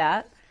like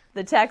that.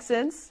 The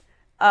Texans,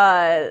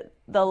 it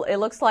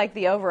looks like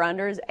the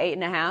over-under is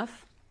 8.5.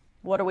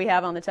 What do we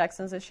have on the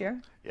Texans this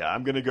year? Yeah,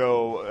 I'm going to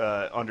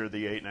go under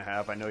the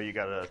 8.5. I know you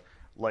got to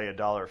lay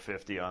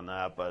 $1.50 on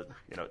that, but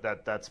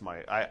that's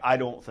my. I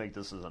don't think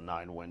this is a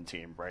 9-win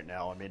team right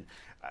now.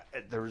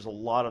 There's a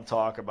lot of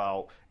talk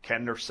about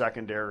can their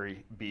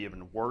secondary be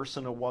even worse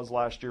than it was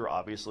last year.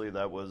 Obviously,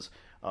 that was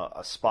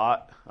a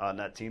spot on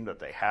that team that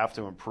they have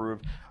to improve.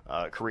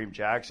 Kareem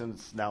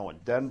Jackson's now in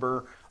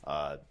Denver.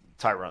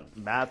 Tyrann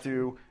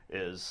Mathieu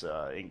is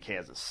in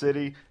Kansas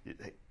City.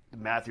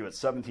 Matthew had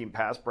 17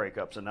 pass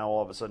breakups, and now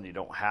all of a sudden you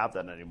don't have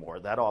that anymore.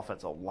 That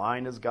offensive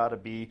line has got to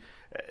be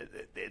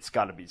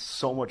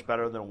so much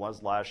better than it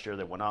was last year.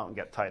 They went out and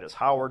got Titus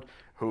Howard,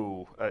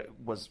 who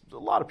was a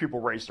lot of people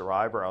raised their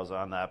eyebrows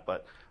on that,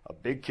 but a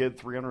big kid,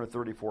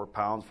 334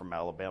 pounds from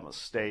Alabama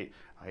State.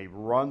 He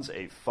runs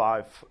a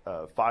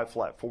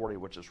 5-flat 40,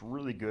 which is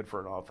really good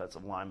for an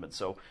offensive lineman.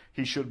 So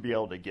he should be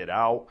able to get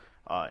out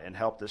and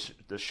help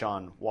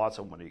Deshaun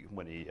Watson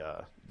when he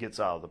gets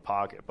out of the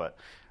pocket. But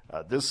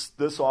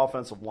this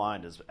offensive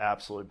line has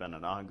absolutely been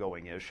an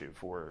ongoing issue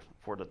for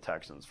the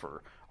Texans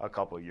for a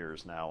couple of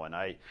years now.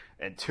 And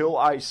until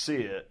I see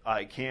it,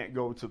 I can't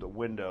go to the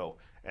window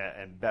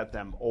and bet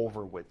them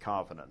over with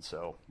confidence.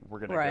 So we're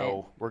going to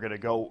go. We're going to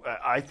go.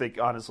 I think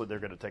honestly they're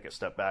going to take a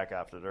step back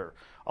after their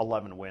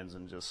 11 wins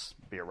and just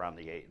be around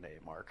the 8-8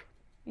 mark.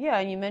 Yeah,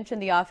 and you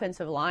mentioned the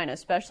offensive line,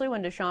 especially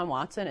when Deshaun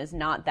Watson is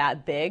not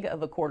that big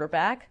of a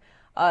quarterback.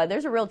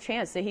 There's a real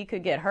chance that he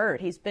could get hurt.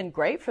 He's been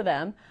great for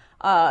them,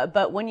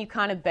 but when you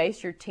kind of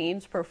base your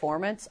team's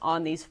performance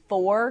on these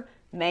 4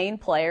 main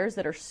players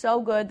that are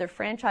so good, they're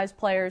franchise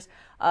players,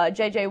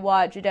 J.J.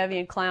 Watt,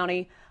 Jadeveon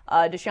Clowney,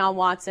 Deshaun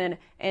Watson,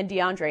 and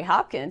DeAndre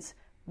Hopkins,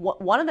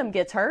 one of them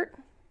gets hurt,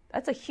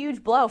 that's a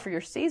huge blow for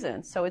your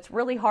season. So it's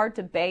really hard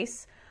to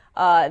base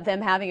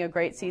them having a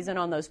great season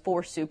on those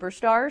 4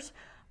 superstars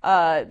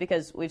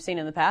because we've seen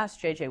in the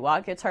past J.J.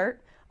 Watt gets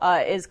hurt.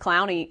 Is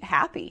Clowney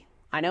happy?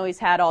 I know he's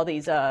had all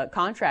these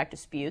contract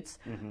disputes.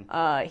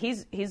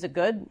 He's a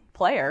good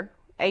player,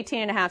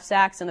 18.5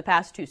 sacks in the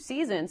past 2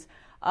 seasons.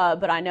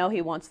 But I know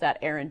he wants that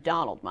Aaron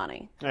Donald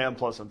money. And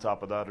plus, on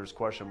top of that, there's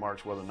question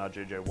marks whether or not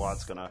J.J.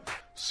 Watt's going to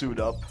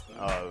suit up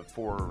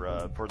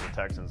for the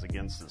Texans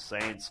against the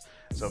Saints.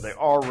 So they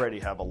already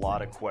have a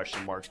lot of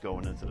question marks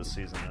going into the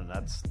season, and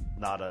that's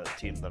not a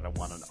team that I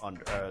want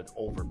to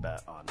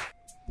over-bet on.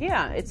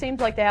 Yeah, it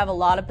seems like they have a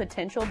lot of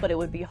potential, but it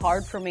would be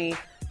hard for me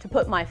to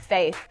put my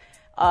faith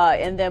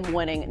in them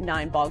winning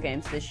 9 ball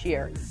games this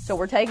year. So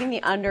we're taking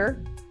the under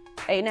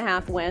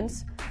 8.5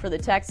 wins for the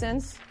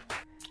Texans.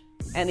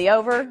 And the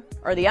over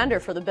or the under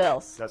for the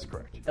Bills. That's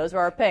correct. Those are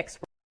our picks.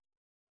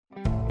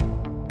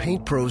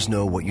 Paint pros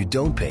know what you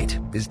don't paint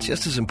is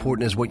just as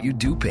important as what you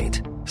do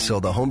paint. So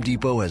the Home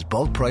Depot has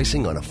bulk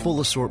pricing on a full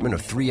assortment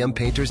of 3M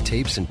painters,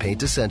 tapes, and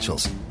paint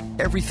essentials.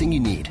 Everything you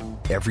need,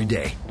 every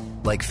day.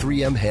 Like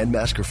 3M Hand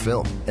Masker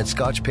Film and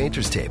Scotch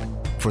Painter's Tape.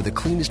 For the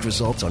cleanest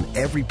results on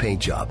every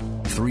paint job,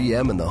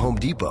 3M and the Home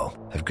Depot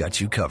have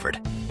got you covered.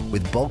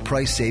 With bulk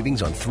price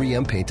savings on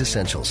 3M paint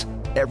essentials.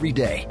 Every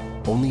day,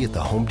 only at the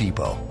Home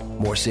Depot.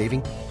 More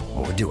saving,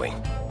 more doing.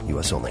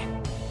 U.S. only.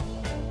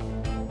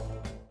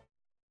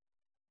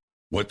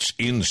 What's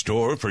in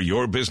store for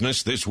your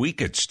business this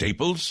week at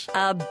Staples?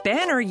 A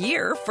banner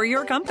year for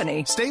your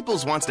company.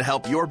 Staples wants to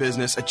help your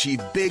business achieve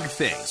big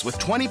things with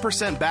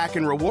 20% back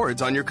in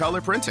rewards on your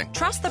color printing.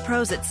 Trust the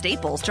pros at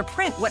Staples to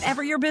print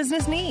whatever your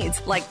business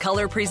needs, like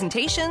color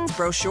presentations,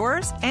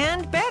 brochures,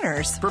 and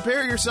banners.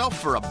 Prepare yourself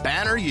for a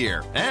banner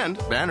year and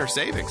banner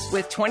savings.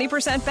 With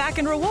 20% back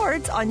in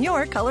rewards on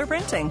your color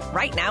printing.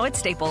 Right now at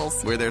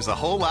Staples. Where there's a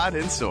whole lot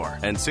in store.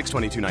 And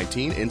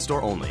 6/22/19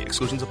 in-store only.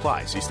 Exclusions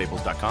apply. See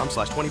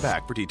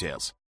staples.com/20back for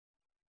details.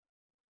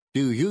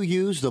 Do you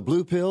use the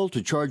blue pill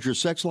to charge your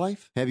sex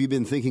life? Have you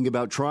been thinking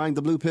about trying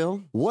the blue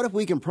pill? What if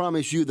we can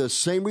promise you the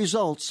same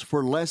results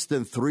for less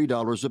than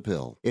 $3 a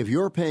pill? If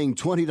you're paying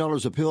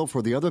 $20 a pill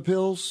for the other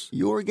pills,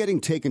 you're getting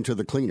taken to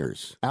the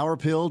cleaners. Our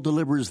pill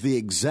delivers the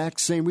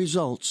exact same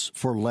results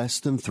for less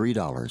than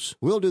 $3.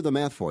 We'll do the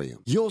math for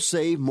you. You'll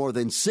save more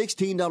than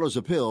 $16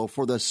 a pill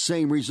for the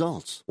same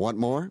results. Want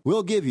more?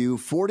 We'll give you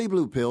 40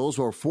 blue pills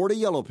or 40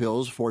 yellow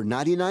pills for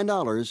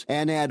 $99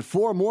 and add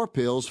 4 more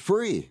pills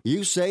free.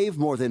 You save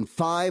more than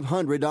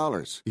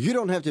 $500. You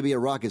don't have to be a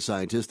rocket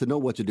scientist to know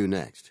what to do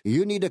next.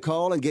 You need to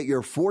call and get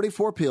your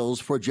 44 pills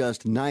for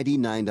just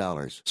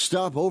 $99.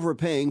 Stop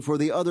overpaying for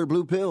the other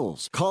blue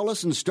pills. Call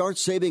us and start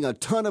saving a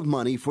ton of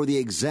money for the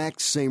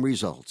exact same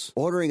results.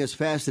 Ordering is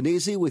fast and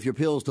easy with your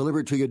pills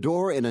delivered to your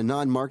door in a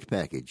non-marked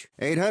package.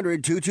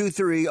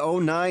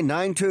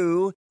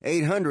 800-223-0992.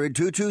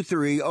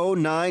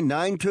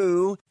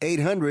 800-223-0992.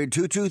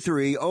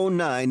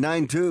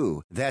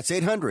 800-223-0992. That's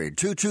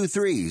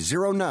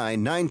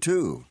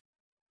 800-223-0992.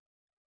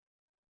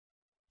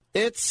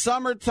 It's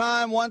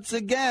summertime once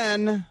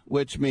again,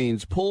 which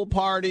means pool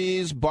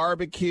parties,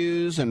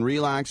 barbecues, and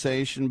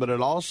relaxation, but it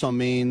also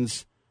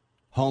means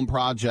home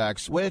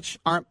projects, which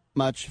aren't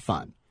much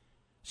fun.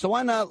 So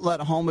why not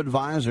let Home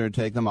Advisor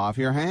take them off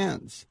your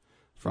hands?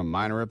 From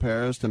minor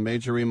repairs to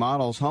major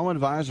remodels, Home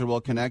Advisor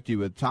will connect you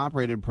with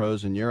top-rated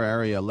pros in your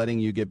area, letting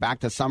you get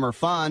back to summer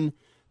fun.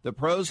 The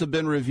pros have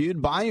been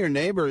reviewed by your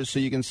neighbors so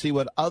you can see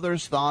what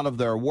others thought of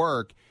their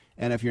work.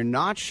 And if you're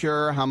not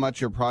sure how much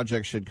your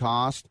project should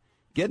cost,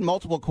 get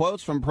multiple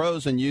quotes from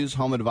pros and use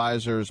Home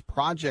Advisor's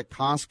Project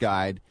Cost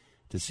Guide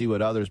to see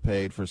what others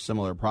paid for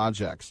similar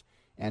projects.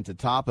 And to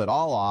top it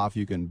all off,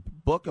 you can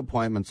book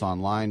appointments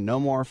online, no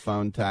more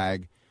phone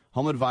tag.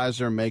 Home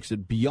Advisor makes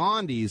it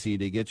beyond easy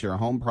to get your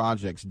home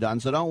projects done,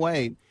 so don't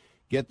wait.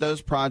 Get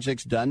those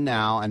projects done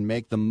now and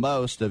make the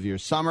most of your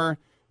summer.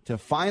 To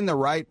find the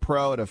right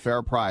pro at a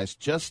fair price,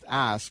 just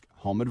ask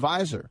Home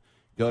Advisor.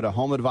 Go to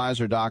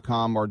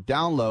homeadvisor.com or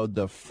download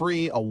the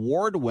free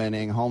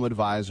award-winning Home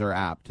Advisor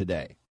app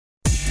today.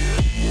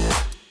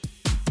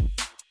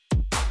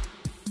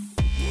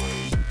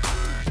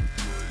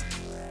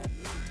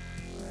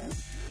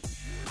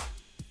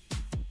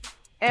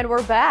 And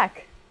we're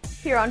back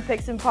here on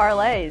Picks and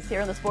Parlays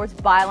here on the Sports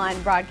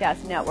Byline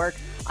Broadcast Network.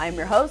 I'm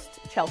your host,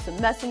 Chelsea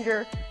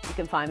Messenger. You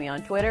can find me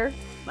on Twitter.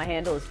 My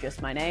handle is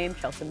just my name,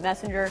 Chelsea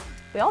Messenger.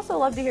 We also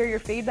love to hear your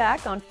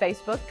feedback on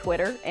Facebook,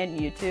 Twitter, and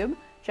YouTube.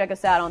 Check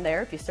us out on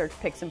there if you search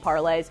Picks and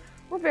Parlays.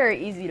 We're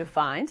very easy to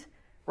find.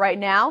 Right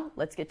now,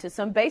 let's get to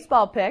some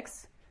baseball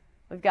picks.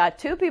 We've got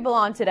two people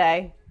on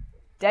today,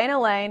 Dana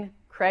Lane,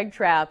 Craig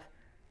Trapp,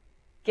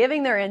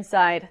 giving their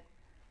insight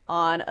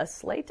on a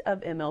slate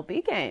of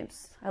MLB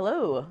games.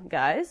 Hello,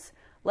 guys.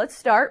 Let's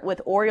start with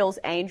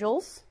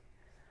Orioles-Angels.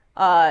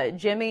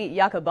 Jimmy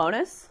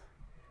Yacobonis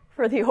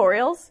for the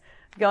Orioles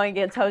going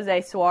against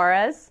Jose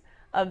Suarez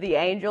of the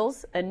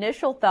Angels.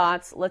 Initial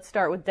thoughts. Let's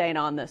start with Dana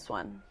on this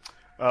one.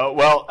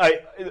 Well,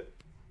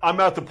 I'm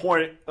at the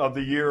point of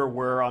the year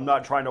where I'm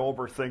not trying to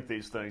overthink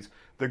these things.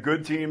 The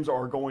good teams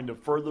are going to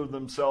further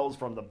themselves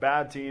from the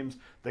bad teams.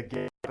 The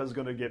gap is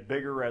going to get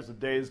bigger as the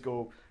days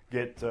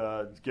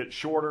get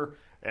shorter.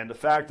 And the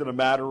fact of the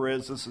matter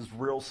is, this is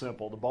real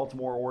simple. The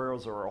Baltimore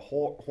Orioles are a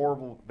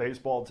horrible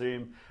baseball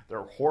team.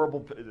 They're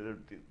horrible,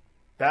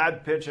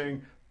 bad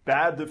pitching,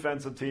 bad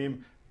defensive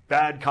team,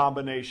 bad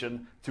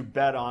combination to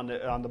bet on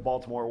the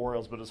Baltimore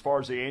Orioles. But as far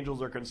as the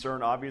Angels are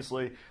concerned,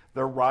 obviously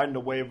they're riding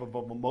the wave of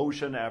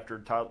emotion after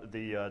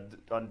the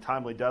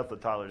untimely death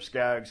of Tyler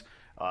Skaggs.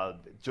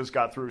 Just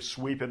got through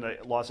sweeping the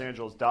Los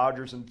Angeles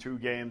Dodgers in 2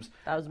 games.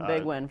 That was a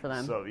big win for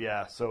them.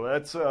 So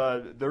that's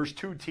there's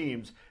 2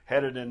 teams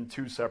headed in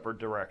 2 separate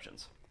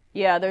directions.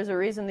 Yeah, there's a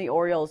reason the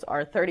Orioles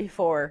are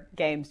 34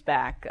 games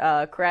back.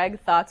 Craig,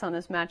 thoughts on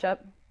this matchup?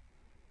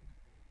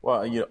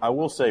 Well, I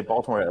will say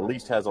Baltimore at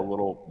least has a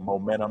little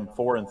momentum,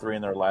 4-3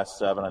 in their last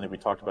 7. I think we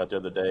talked about the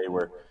other day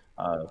where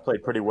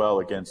played pretty well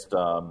against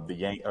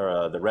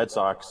the Red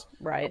Sox.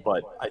 Right.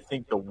 But I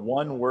think the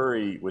one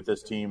worry with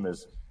this team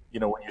is,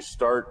 when you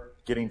start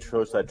getting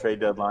close to that trade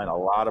deadline, a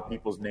lot of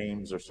people's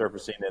names are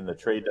surfacing in the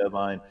trade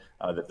deadline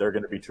that they're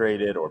going to be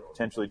traded or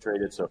potentially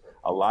traded. So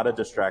a lot of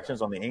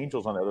distractions. On the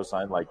Angels on the other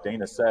side, like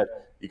Dana said,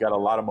 you got a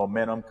lot of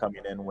momentum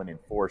coming in, winning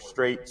 4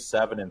 straight,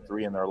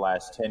 7-3 in their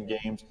last 10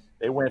 games.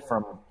 They went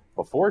from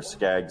before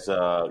Skaggs'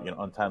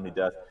 untimely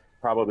death,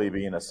 probably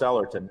being a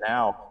seller, to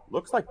now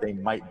looks like they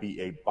might be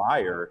a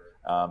buyer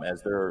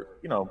as they're,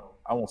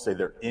 I won't say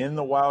they're in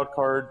the wild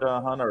card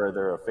hunt or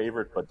they're a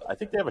favorite, but I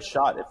think they have a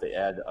shot if they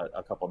add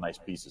a couple nice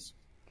pieces.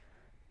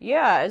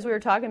 Yeah, as we were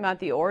talking about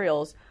the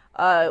Orioles,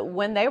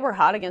 when they were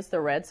hot against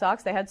the Red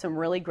Sox, they had some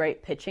really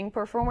great pitching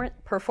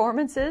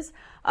performances.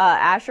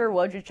 Asher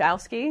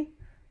Wojciechowski,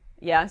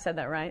 yeah, I said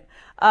that right.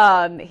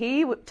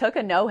 He took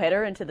a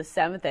no-hitter into the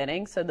 7th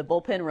inning, so the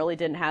bullpen really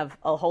didn't have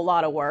a whole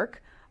lot of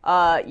work.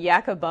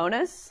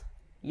 Yacobonis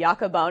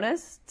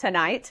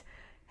tonight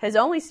has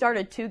only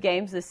started 2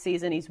 games this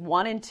season. He's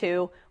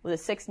 1-2 with a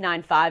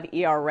 6.95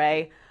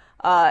 ERA.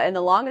 And the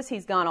longest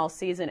he's gone all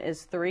season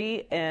is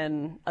 3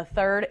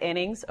 1/3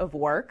 innings of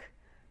work.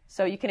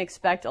 So you can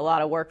expect a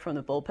lot of work from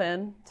the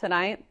bullpen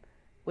tonight,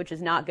 which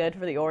is not good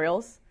for the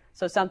Orioles.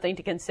 So something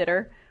to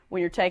consider when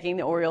you're taking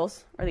the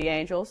Orioles or the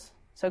Angels.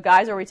 So,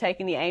 guys, are we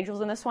taking the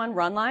Angels in this one?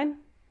 Run line?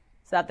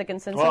 Is that the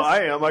consensus? Well, I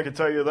am. I can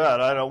tell you that.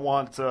 I don't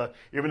want,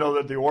 even though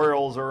that the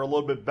Orioles are a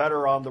little bit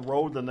better on the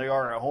road than they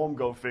are at home,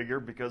 go figure,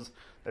 because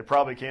they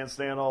probably can't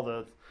stand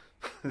to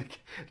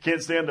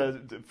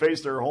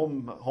face their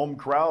home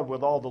crowd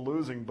with all the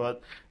losing.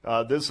 But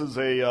this is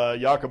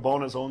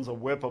Yacobonis owns a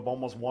whip of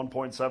almost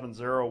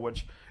 1.70,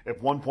 which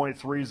if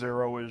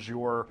 1.30 is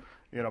your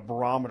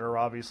barometer,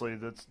 obviously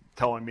that's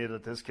telling me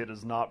that this kid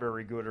is not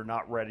very good or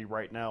not ready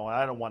right now. And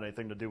I don't want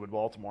anything to do with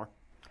Baltimore.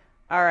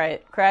 All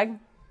right, Craig?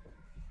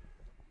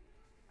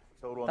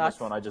 Total on this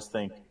one, I just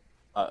think,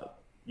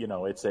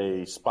 it's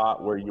a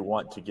spot where you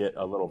want to get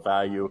a little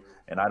value,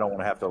 and I don't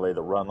want to have to lay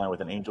the run line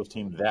with an Angels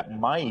team that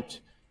might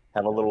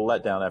have a little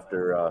letdown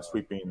after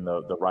sweeping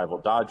the rival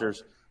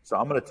Dodgers. So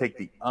I'm going to take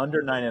the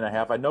under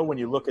 9.5. I know when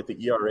you look at the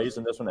ERAs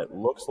in this one, it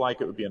looks like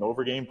it would be an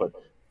over game, but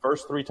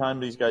first 3 times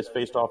these guys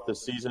faced off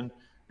this season,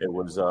 it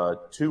was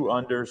 2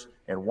 unders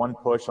and 1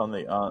 push on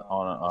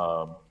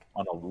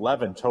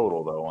 11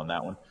 total though on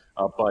that one.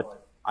 But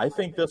I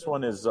think this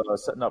one is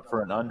setting up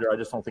for an under. I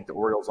just don't think the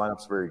Orioles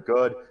lineup's very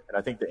good, and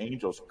I think the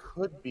Angels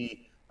could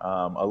be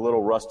a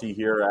little rusty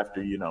here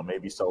after,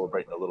 maybe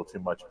celebrating a little too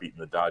much beating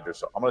the Dodgers.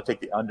 So I'm going to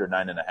take the under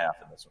 9.5 in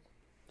this one.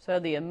 So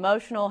the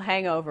emotional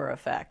hangover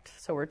effect.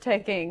 So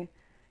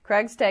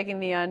Craig's taking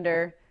the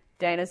under,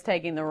 Dana's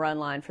taking the run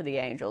line for the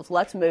Angels.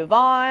 Let's move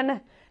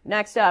on.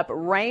 Next up,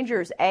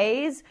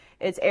 Rangers-A's.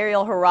 It's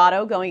Ariel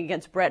Jurado going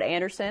against Brett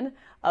Anderson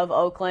of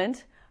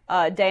Oakland.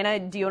 Dana,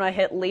 do you want to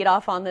hit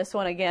leadoff on this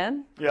one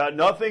again? Yeah,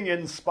 nothing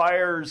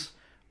inspires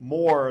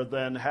more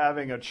than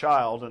having a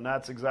child, and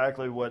that's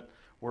exactly what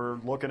we're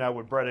looking at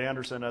with Brett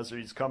Anderson as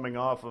he's coming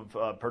off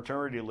of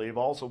paternity leave,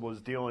 also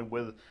was dealing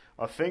with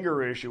a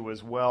finger issue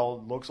as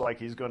well. Looks like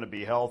he's going to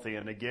be healthy.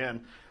 And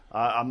again,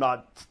 I'm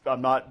not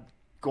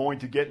going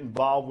to get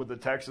involved with the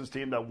Texas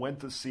team that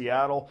went to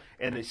Seattle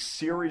in a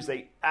series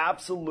they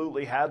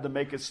absolutely had to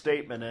make a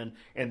statement in,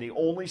 and the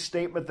only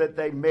statement that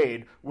they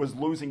made was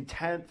losing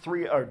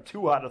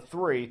 2 out of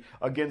 3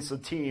 against a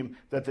team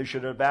that they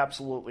should have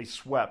absolutely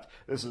swept.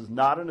 This is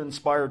not an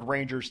inspired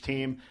Rangers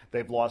team.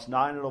 They've lost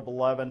 9 out of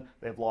 11.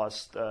 They've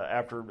lost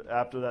after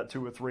that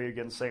 2 or 3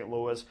 against St.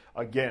 Louis.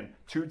 Again,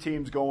 2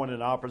 teams going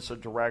in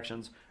opposite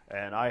directions,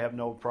 and I have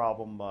no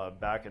problem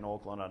back in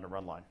Oakland on the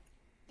run line.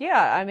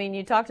 Yeah, I mean,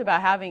 you talked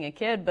about having a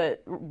kid,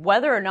 but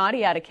whether or not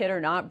he had a kid or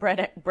not,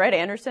 Brett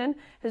Anderson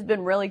has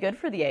been really good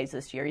for the A's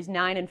this year. He's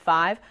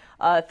 9-5,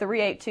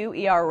 3.82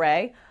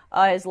 ERA.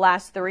 His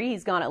last 3,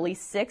 he's gone at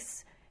least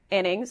 6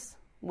 innings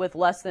with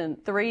less than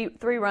three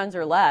runs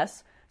or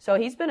less. So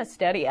he's been a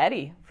steady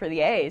Eddie for the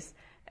A's,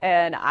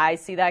 and I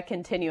see that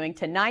continuing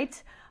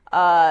tonight.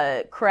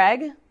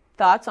 Craig,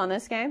 thoughts on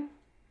this game?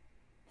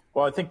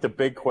 Well, I think the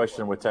big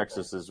question with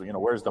Texas is,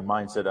 where's the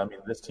mindset? I mean,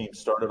 this team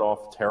started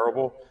off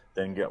terrible.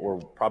 Then we're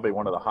probably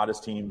one of the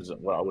hottest teams,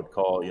 what I would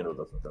call,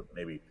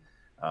 maybe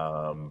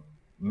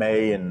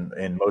May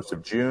and most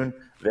of June.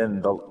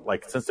 Then,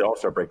 since the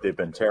All-Star break, they've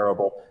been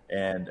terrible.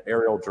 And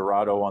Ariel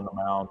Jurado on the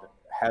mound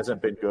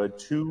hasn't been good.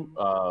 2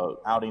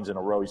 outings in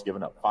a row, he's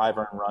given up 5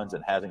 earned runs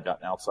and hasn't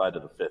gotten outside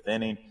of the 5th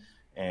inning.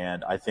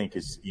 And I think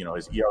his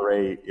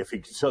ERA, if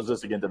he does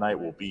this again tonight,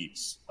 will be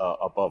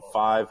above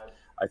 5.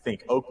 I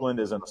think Oakland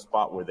is in a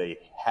spot where they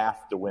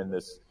have to win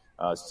this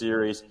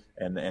series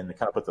and kind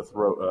of put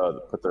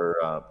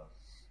their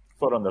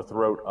foot on the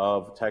throat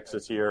of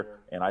Texas here,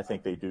 and I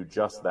think they do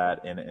just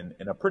that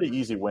in a pretty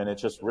easy win.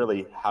 It's just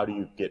really how do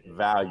you get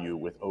value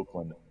with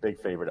Oakland, big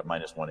favorite at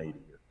 -180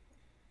 here.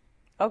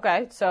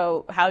 Okay,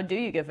 so how do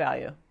you get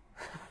value?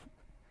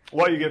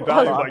 Well, you get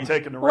value by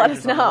taking the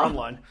Rangers on the run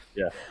line.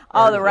 Yeah.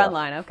 Oh, the run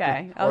line.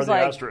 Okay. Or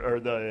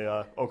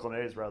the Oakland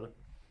A's rather.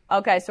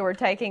 Okay, so we're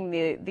taking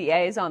the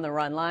A's on the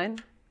run line.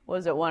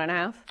 Was it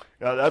 1.5?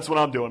 Yeah, that's what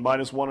I'm doing.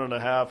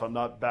 -1.5. I'm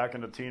not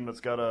backing a team that's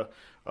got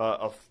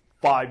a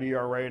 5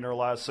 ERA in their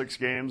last 6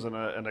 games and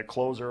a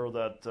closer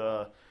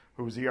that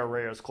whose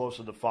ERA is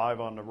closer to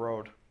 5 on the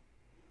road.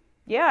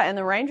 Yeah, and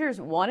the Rangers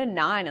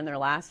 1-9 in their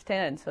last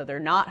 10, so they're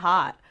not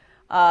hot.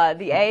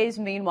 The A's,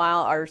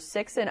 meanwhile, are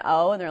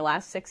 6-0 in their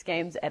last 6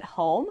 games at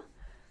home,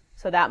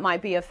 so that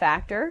might be a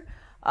factor.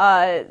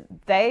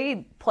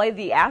 They played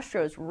the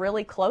Astros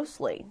really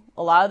closely.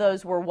 A lot of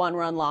those were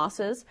 1-run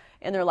losses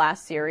in their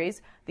last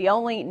series. The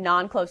only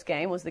non-close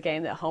game was the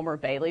game that Homer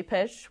Bailey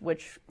pitched,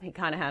 which he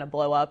kind of had a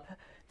blow up.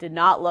 Did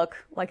not look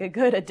like a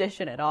good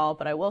addition at all,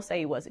 but I will say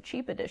he was a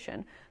cheap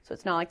addition, so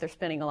it's not like they're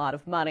spending a lot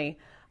of money.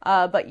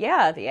 But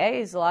yeah, the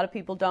A's, a lot of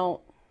people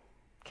don't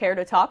care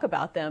to talk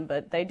about them,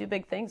 but they do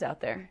big things out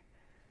there.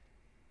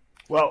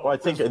 Well, I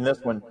think in this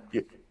one,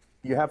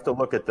 you have to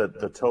look at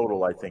the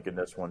total, I think, in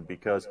this one,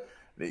 because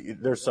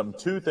there's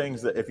 2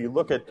 things that if you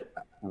look at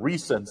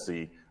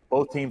recency,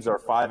 both teams are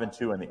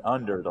 5-2 in the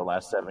under the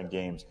last 7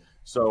 games.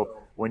 So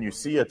when you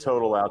see a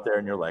total out there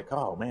and you're like,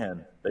 oh,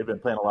 man, they've been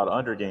playing a lot of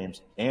under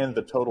games, and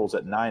the total's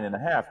at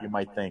 9.5, you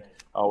might think,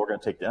 oh, we're going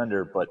to take the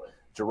under. But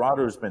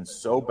Jurado's been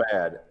so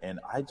bad, and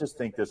I just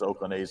think this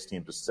Oakland A's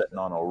team is sitting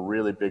on a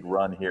really big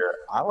run here.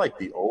 I like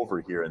the over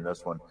here in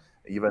this one,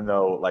 even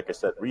though, like I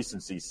said,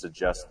 recency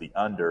suggests the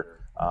under.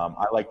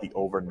 I like the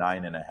over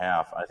 9.5.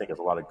 I think there's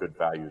a lot of good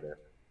value there.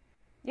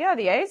 Yeah,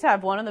 the A's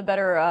have one of the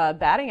better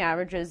batting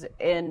averages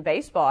in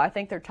baseball. I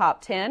think they're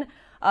top 10.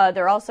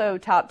 They're also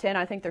top 10.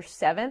 I think they're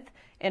 7th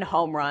in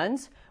home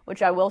runs,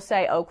 which I will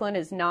say Oakland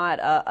is not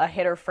a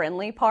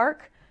hitter-friendly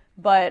park,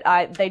 but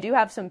they do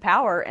have some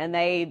power, and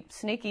they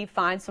sneaky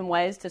find some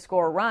ways to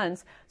score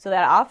runs, so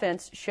that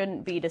offense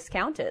shouldn't be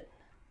discounted.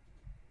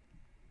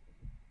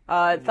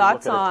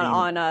 Thoughts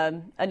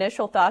on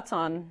initial thoughts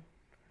on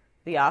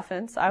the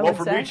offense, I would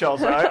say? Well, for me,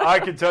 Chelsea, I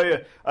can tell you,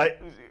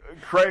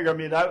 Craig, I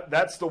mean,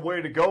 that's the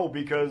way to go,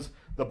 because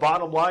the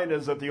bottom line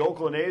is that the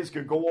Oakland A's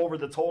could go over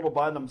the total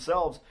by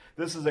themselves.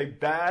 This is a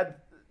bad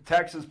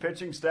Texas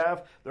pitching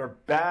staff. They're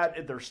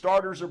bad. Their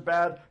starters are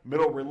bad.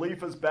 Middle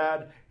relief is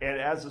bad. And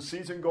as the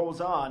season goes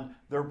on,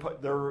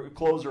 their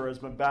closer has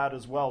been bad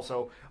as well.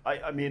 So,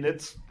 I mean,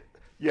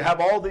 you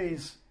have all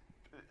these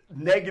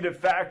negative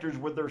factors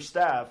with their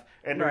staff,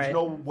 and there's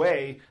no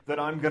way that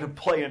I'm going to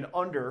play an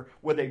under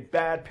with a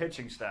bad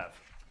pitching staff.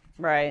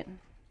 Right.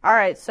 All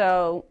right,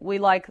 so we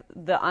like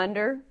the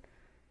under,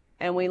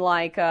 and we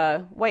like,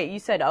 you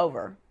said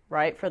over,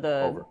 right, for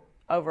the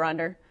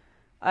over-under?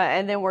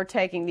 And then we're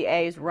taking the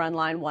A's run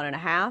line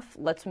 1.5.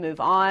 Let's move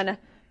on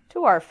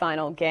to our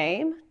final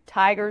game,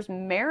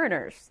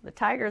 Tigers-Mariners. The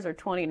Tigers are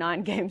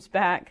 29 games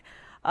back.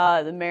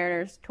 The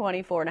Mariners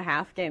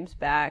 24.5 games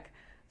back.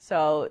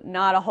 So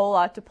not a whole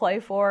lot to play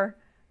for,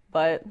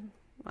 but,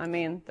 I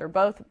mean, they're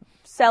both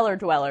cellar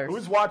dwellers.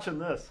 Who's watching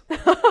this?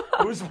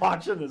 Who's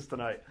watching this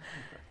tonight?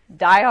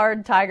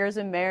 Diehard Tigers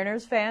and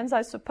Mariners fans,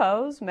 I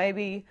suppose.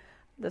 Maybe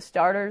the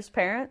starters'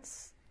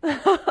 parents.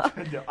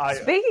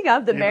 Speaking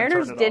of, the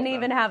Mariners didn't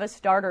even have a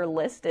starter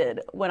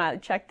listed when I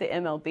checked the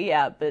MLB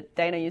app, but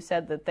Dana, you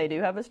said that they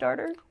do have a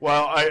starter?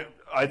 Well,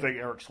 I think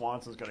Eric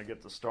Swanson's going to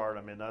get the start.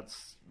 I mean,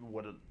 that's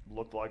what it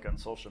looked like on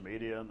social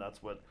media, and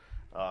that's what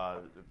a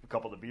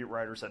couple of the beat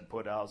writers had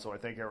put out. So I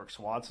think Eric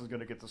Swanson's going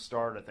to get the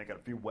start. I think a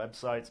few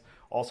websites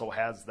also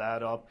has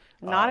that up.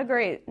 Not a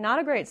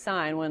great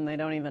sign when they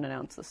don't even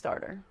announce the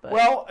starter. But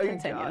well,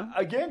 continue.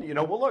 Again,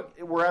 look,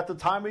 we're at the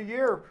time of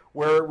year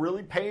where it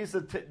really pays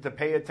to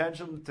pay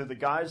attention to the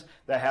guys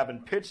that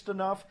haven't pitched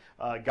enough,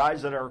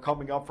 guys that are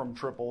coming up from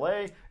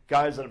AAA,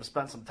 guys that have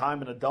spent some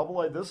time in a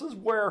AA. This is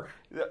where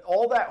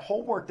all that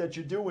homework that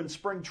you do in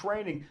spring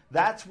training,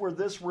 that's where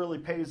this really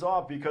pays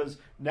off, because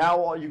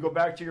now you go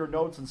back to your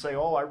notes and say,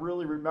 oh, I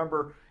really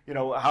remember,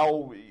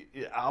 how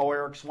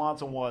Eric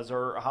Swanson was,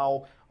 or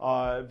how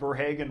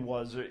Verhagen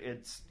was.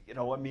 It's,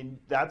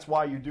 that's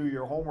why you do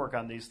your homework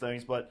on these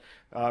things. But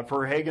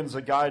Verhagen's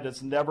a guy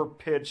that's never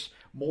pitched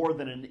more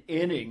than an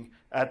inning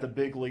at the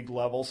big league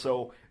level.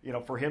 So,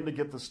 for him to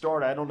get the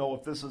start, I don't know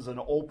if this is an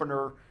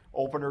opener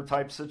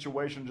type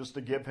situation just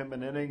to give him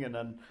an inning and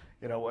then,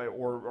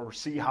 or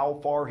see how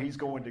far he's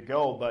going to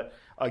go. But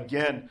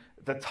again,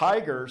 the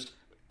Tigers,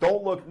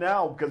 don't look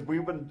now, because we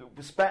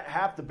spent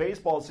half the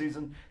baseball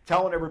season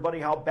telling everybody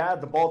how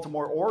bad the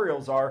Baltimore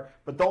Orioles are,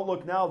 but don't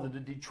look now that the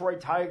Detroit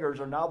Tigers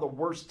are now the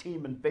worst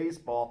team in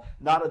baseball,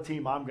 not a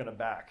team I'm going to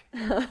back.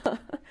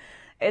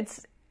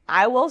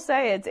 I will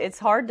say it's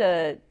hard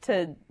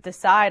to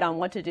decide on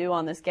what to do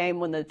on this game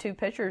when the two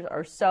pitchers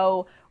are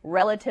so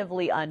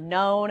relatively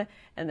unknown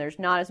and there's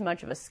not as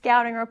much of a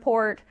scouting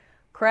report.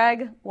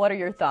 Craig, what are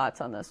your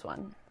thoughts on this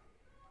one?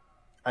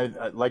 I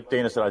like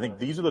Dana said, I think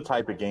these are the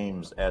type of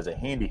games as a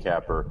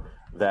handicapper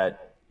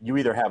that you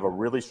either have a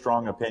really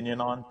strong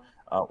opinion on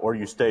or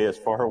you stay as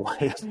far away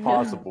as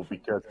possible,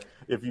 because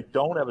if you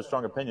don't have a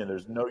strong opinion,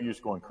 there's no use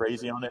going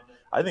crazy on it.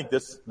 I think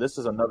this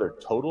is another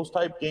totals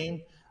type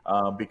game.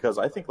 Because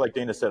I think, like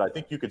Dana said, I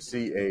think you could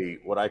see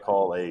what I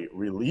call a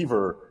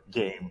reliever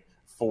game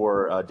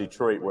for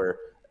Detroit, where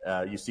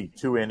you see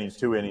 2 innings,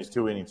 2 innings,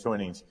 2 innings, 2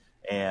 innings.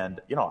 And,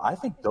 I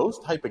think those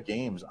type of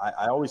games,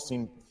 I always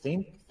think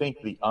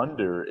the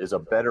under is a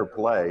better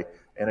play.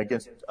 And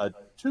against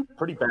two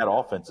pretty bad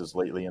offenses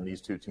lately in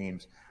these two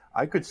teams,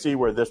 I could see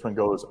where this one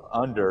goes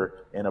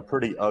under in a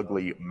pretty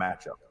ugly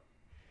matchup.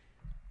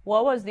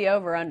 What was the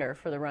over-under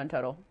for the run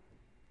total?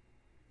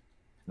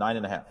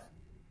 9.5.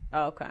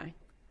 Okay.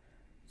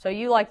 So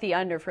you like the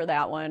under for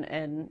that one,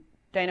 and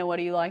Dana, what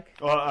do you like?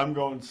 I'm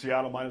going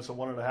Seattle minus a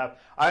 1.5.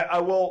 I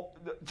will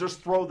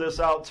just throw this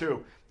out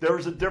too.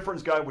 There's a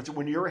difference, guy, which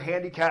when you're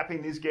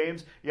handicapping these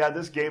games,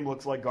 this game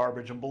looks like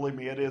garbage, and believe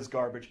me, it is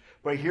garbage.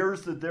 But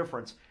here's the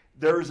difference.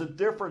 There's a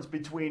difference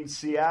between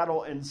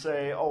Seattle and,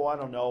 say,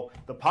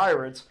 the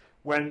Pirates,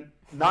 when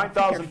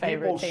 9,000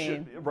 people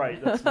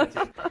that's my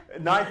team.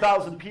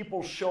 9,000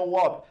 people show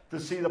up to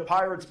see the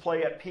Pirates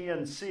play at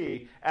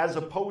PNC as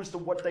opposed to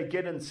what they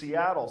get in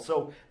Seattle.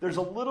 So there's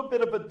a little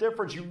bit of a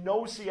difference.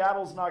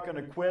 Seattle's not going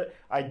to quit.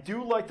 I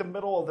do like the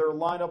middle of their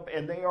lineup,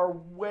 and they are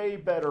way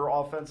better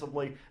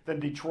offensively than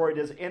Detroit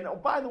is. And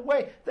by the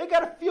way, they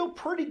got to feel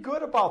pretty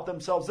good about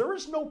themselves. There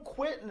is no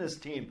quit in this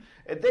team.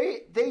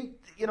 They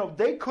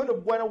could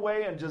have went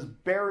away and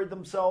just buried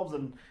themselves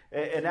and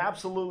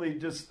absolutely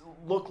just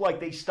look like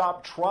they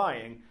stopped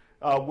trying,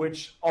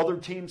 which other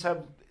teams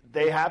have.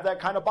 They have that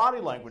kind of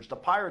body language. The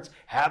Pirates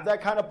have that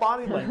kind of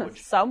body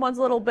language. Someone's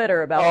a little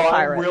bitter about the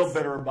Pirates. I'm real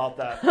bitter about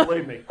that.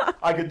 Believe me.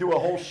 I could do a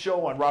whole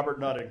show on Robert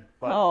Nutting.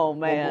 But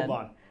man. We'll move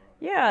on.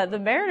 Yeah, the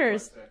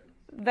Mariners,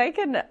 they've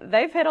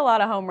hit a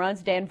lot of home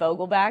runs. Dan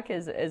Vogelbach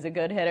is a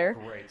good hitter.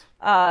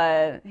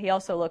 Great. He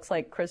also looks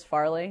like Chris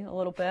Farley a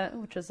little bit,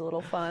 which is a little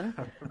fun.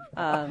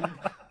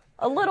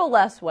 A little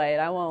less weight.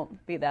 I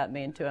won't be that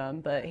mean to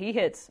him, but he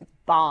hits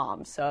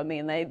bombs. So,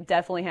 they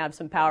definitely have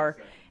some power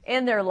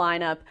in their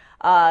lineup.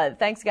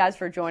 Thanks, guys,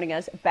 for joining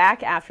us.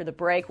 Back after the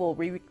break, we'll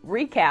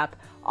recap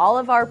all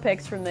of our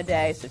picks from the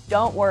day. So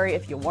don't worry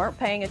if you weren't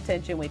paying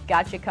attention. We've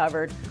got you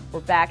covered. We're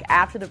back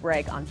after the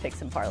break on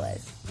Picks and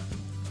Parlays.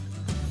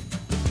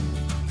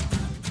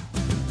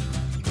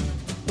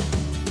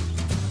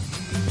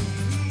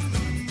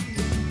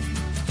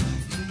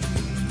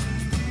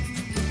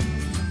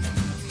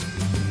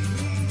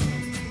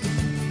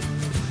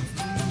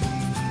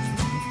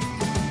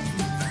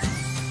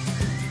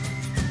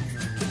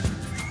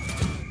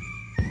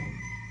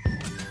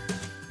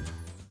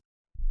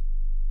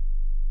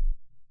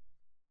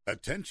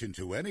 Attention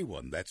to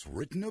anyone that's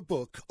written a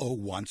book or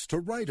wants to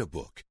write a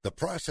book. The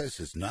process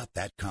is not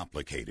that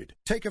complicated.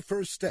 Take a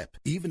first step.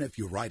 Even if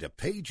you write a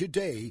page a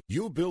day,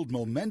 you'll build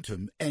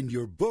momentum and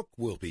your book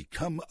will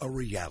become a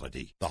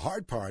reality. The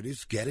hard part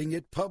is getting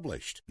it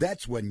published.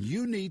 That's when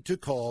you need to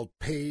call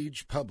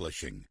Page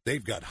Publishing.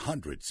 They've got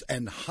hundreds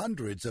and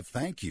hundreds of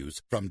thank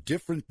yous from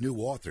different new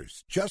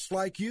authors, just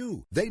like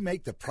you. They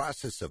make the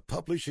process of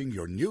publishing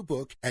your new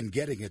book and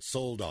getting it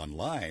sold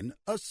online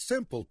a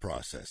simple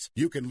process.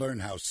 You can learn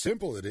how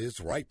simple it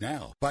is right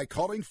now by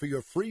calling for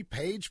your free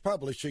Page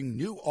Publishing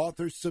New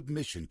Author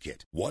Submission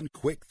Kit. One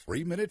quick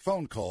 3-minute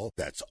phone call,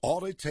 that's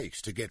all it takes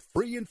to get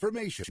free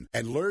information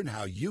and learn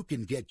how you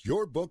can get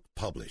your book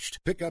published.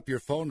 Pick up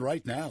your phone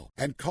right now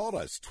and call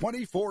us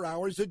 24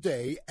 hours a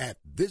day at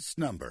this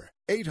number.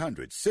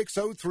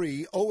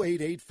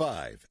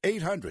 800-603-0885.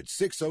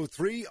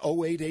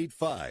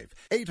 800-603-0885.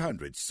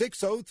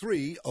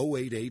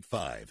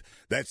 800-603-0885.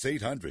 That's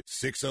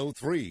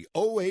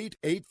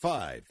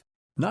 800-603-0885.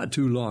 Not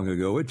too long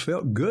ago, it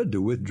felt good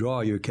to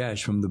withdraw your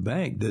cash from the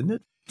bank, didn't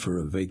it?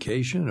 For a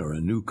vacation or a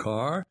new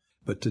car.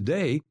 But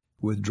today,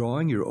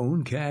 withdrawing your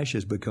own cash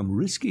has become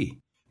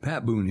risky.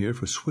 Pat Boone here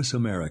for Swiss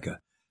America.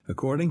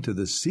 According to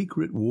The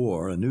Secret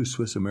War, a new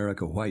Swiss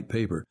America white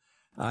paper,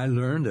 I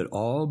learned that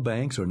all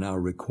banks are now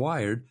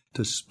required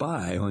to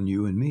spy on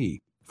you and me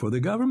for the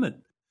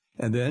government,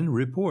 and then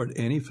report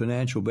any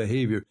financial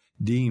behavior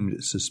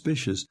deemed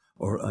suspicious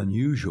or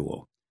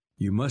unusual.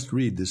 You must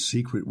read The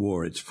Secret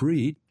War. It's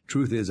free.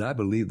 Truth is, I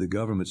believe the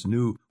government's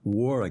new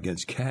war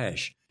against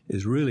cash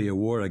is really a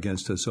war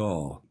against us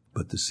all.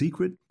 But The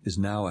Secret is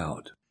now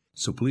out.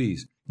 So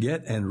please,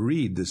 get and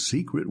read The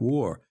Secret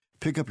War.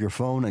 Pick up your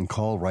phone and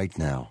call right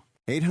now.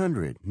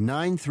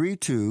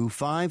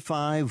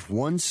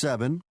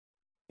 800-932-5517.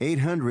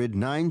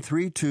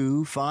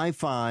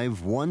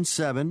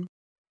 800-932-5517.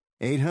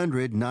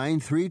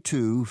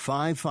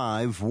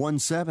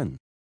 800-932-5517.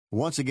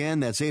 Once again,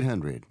 that's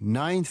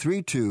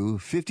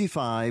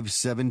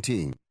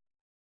 800-932-5517.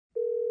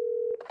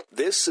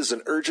 This is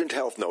an urgent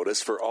health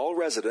notice for all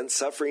residents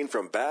suffering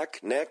from back,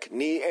 neck,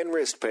 knee, and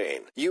wrist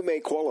pain. You may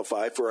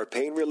qualify for a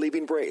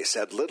pain-relieving brace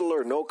at little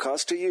or no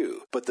cost to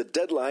you, but the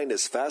deadline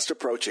is fast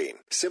approaching.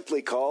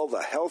 Simply call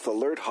the Health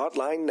Alert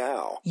Hotline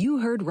now. You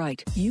heard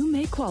right. You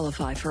may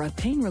qualify for a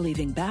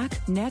pain-relieving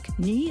back, neck,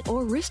 knee,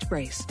 or wrist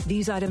brace.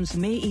 These items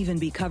may even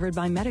be covered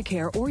by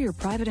Medicare or your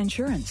private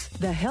insurance.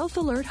 The Health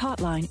Alert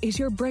Hotline is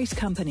your brace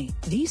company.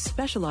 These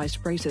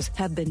specialized braces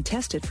have been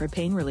tested for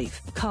pain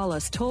relief. Call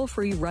us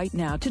toll-free right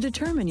now to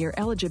determine your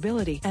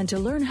eligibility and to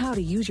learn how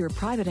to use your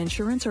private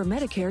insurance or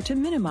Medicare to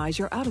minimize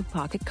your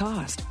out-of-pocket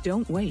cost.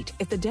 Don't wait.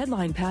 If the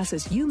deadline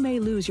passes, you may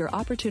lose your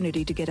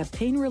opportunity to get a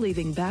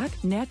pain-relieving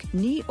back, neck,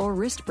 knee, or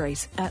wrist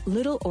brace at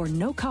little or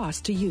no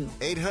cost to you.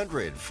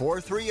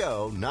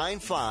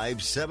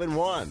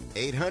 800-430-9571.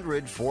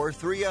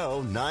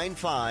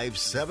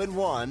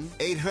 800-430-9571.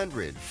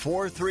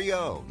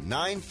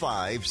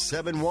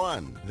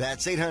 800-430-9571.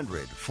 That's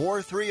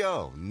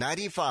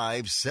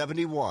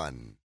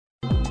 800-430-9571.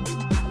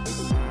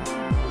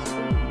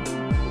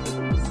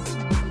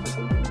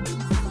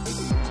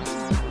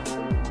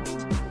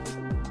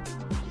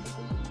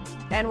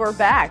 And we're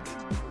back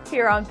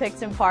here on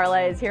Picks and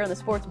Parlays, here on the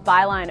Sports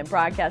Byline at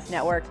Broadcast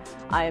Network.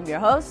 I am your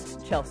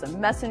host, Chelsea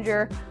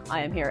Messenger.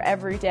 I am here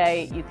every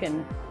day. You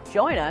can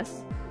join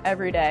us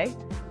every day,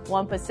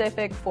 1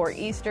 Pacific, 4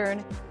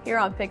 Eastern, here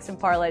on Picks and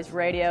Parlays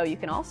Radio. You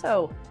can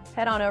also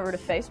head on over to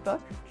Facebook,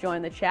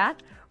 join the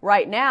chat.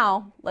 Right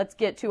now, let's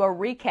get to a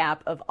recap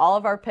of all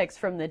of our picks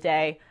from the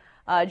day,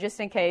 just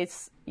in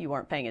case you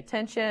weren't paying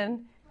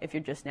attention. If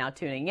you're just now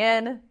tuning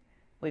in,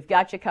 we've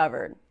got you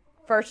covered.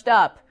 First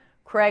up,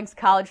 Craig's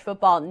college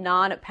football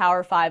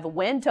non-Power 5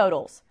 win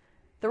totals.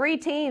 3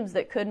 teams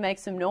that could make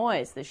some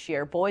noise this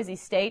year. Boise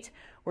State,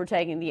 we're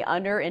taking the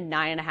under in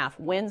 9.5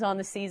 wins on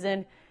the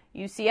season.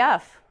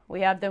 UCF,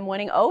 we have them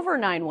winning over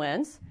 9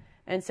 wins.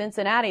 And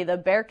Cincinnati, the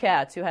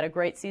Bearcats, who had a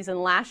great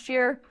season last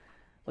year,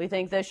 we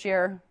think this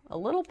year a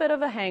little bit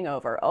of a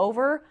hangover.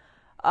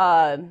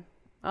 I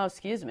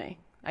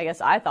guess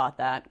I thought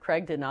that.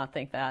 Craig did not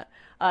think that.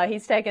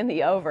 He's taken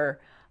the over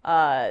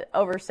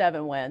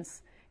 7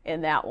 wins in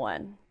that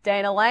one.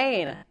 Dana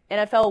Lane,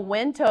 NFL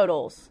win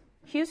totals.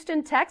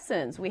 Houston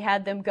Texans, we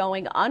had them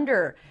going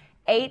under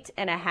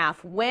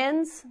 8.5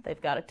 wins.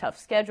 They've got a tough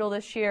schedule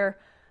this year.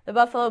 The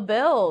Buffalo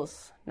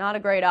Bills, not a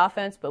great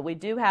offense, but we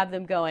do have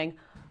them going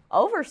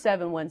over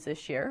 7 wins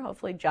this year.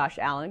 Hopefully Josh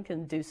Allen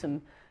can do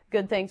some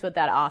good things with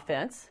that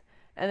offense.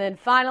 And then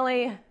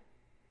finally,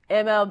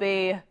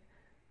 MLB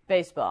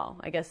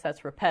baseball. I guess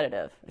that's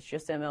repetitive. It's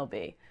just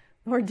MLB.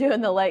 We're doing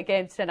the late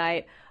games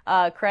tonight.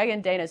 Craig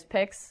and Dana's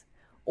picks.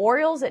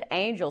 Orioles at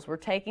Angels. We're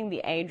taking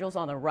the Angels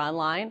on the run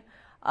line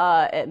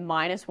at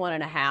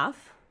 -1.5.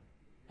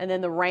 And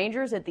then the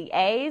Rangers at the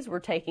A's. We're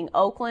taking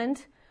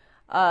Oakland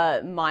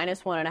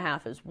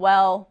 -1.5 as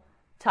well.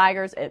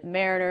 Tigers at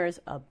Mariners.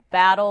 A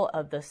battle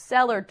of the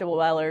cellar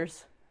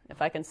dwellers,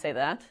 if I can say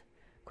that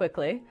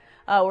quickly.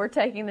 We're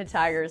taking the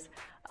Tigers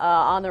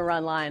on the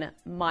run line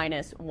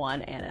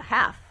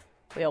 -1.5.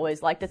 We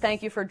always like to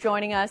thank you for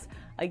joining us.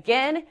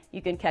 Again,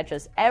 you can catch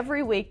us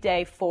every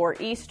weekday, 4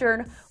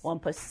 Eastern, 1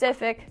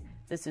 Pacific.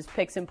 This is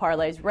Picks and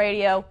Parlays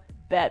Radio.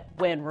 Bet,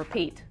 win,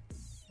 repeat.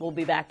 We'll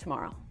be back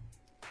tomorrow.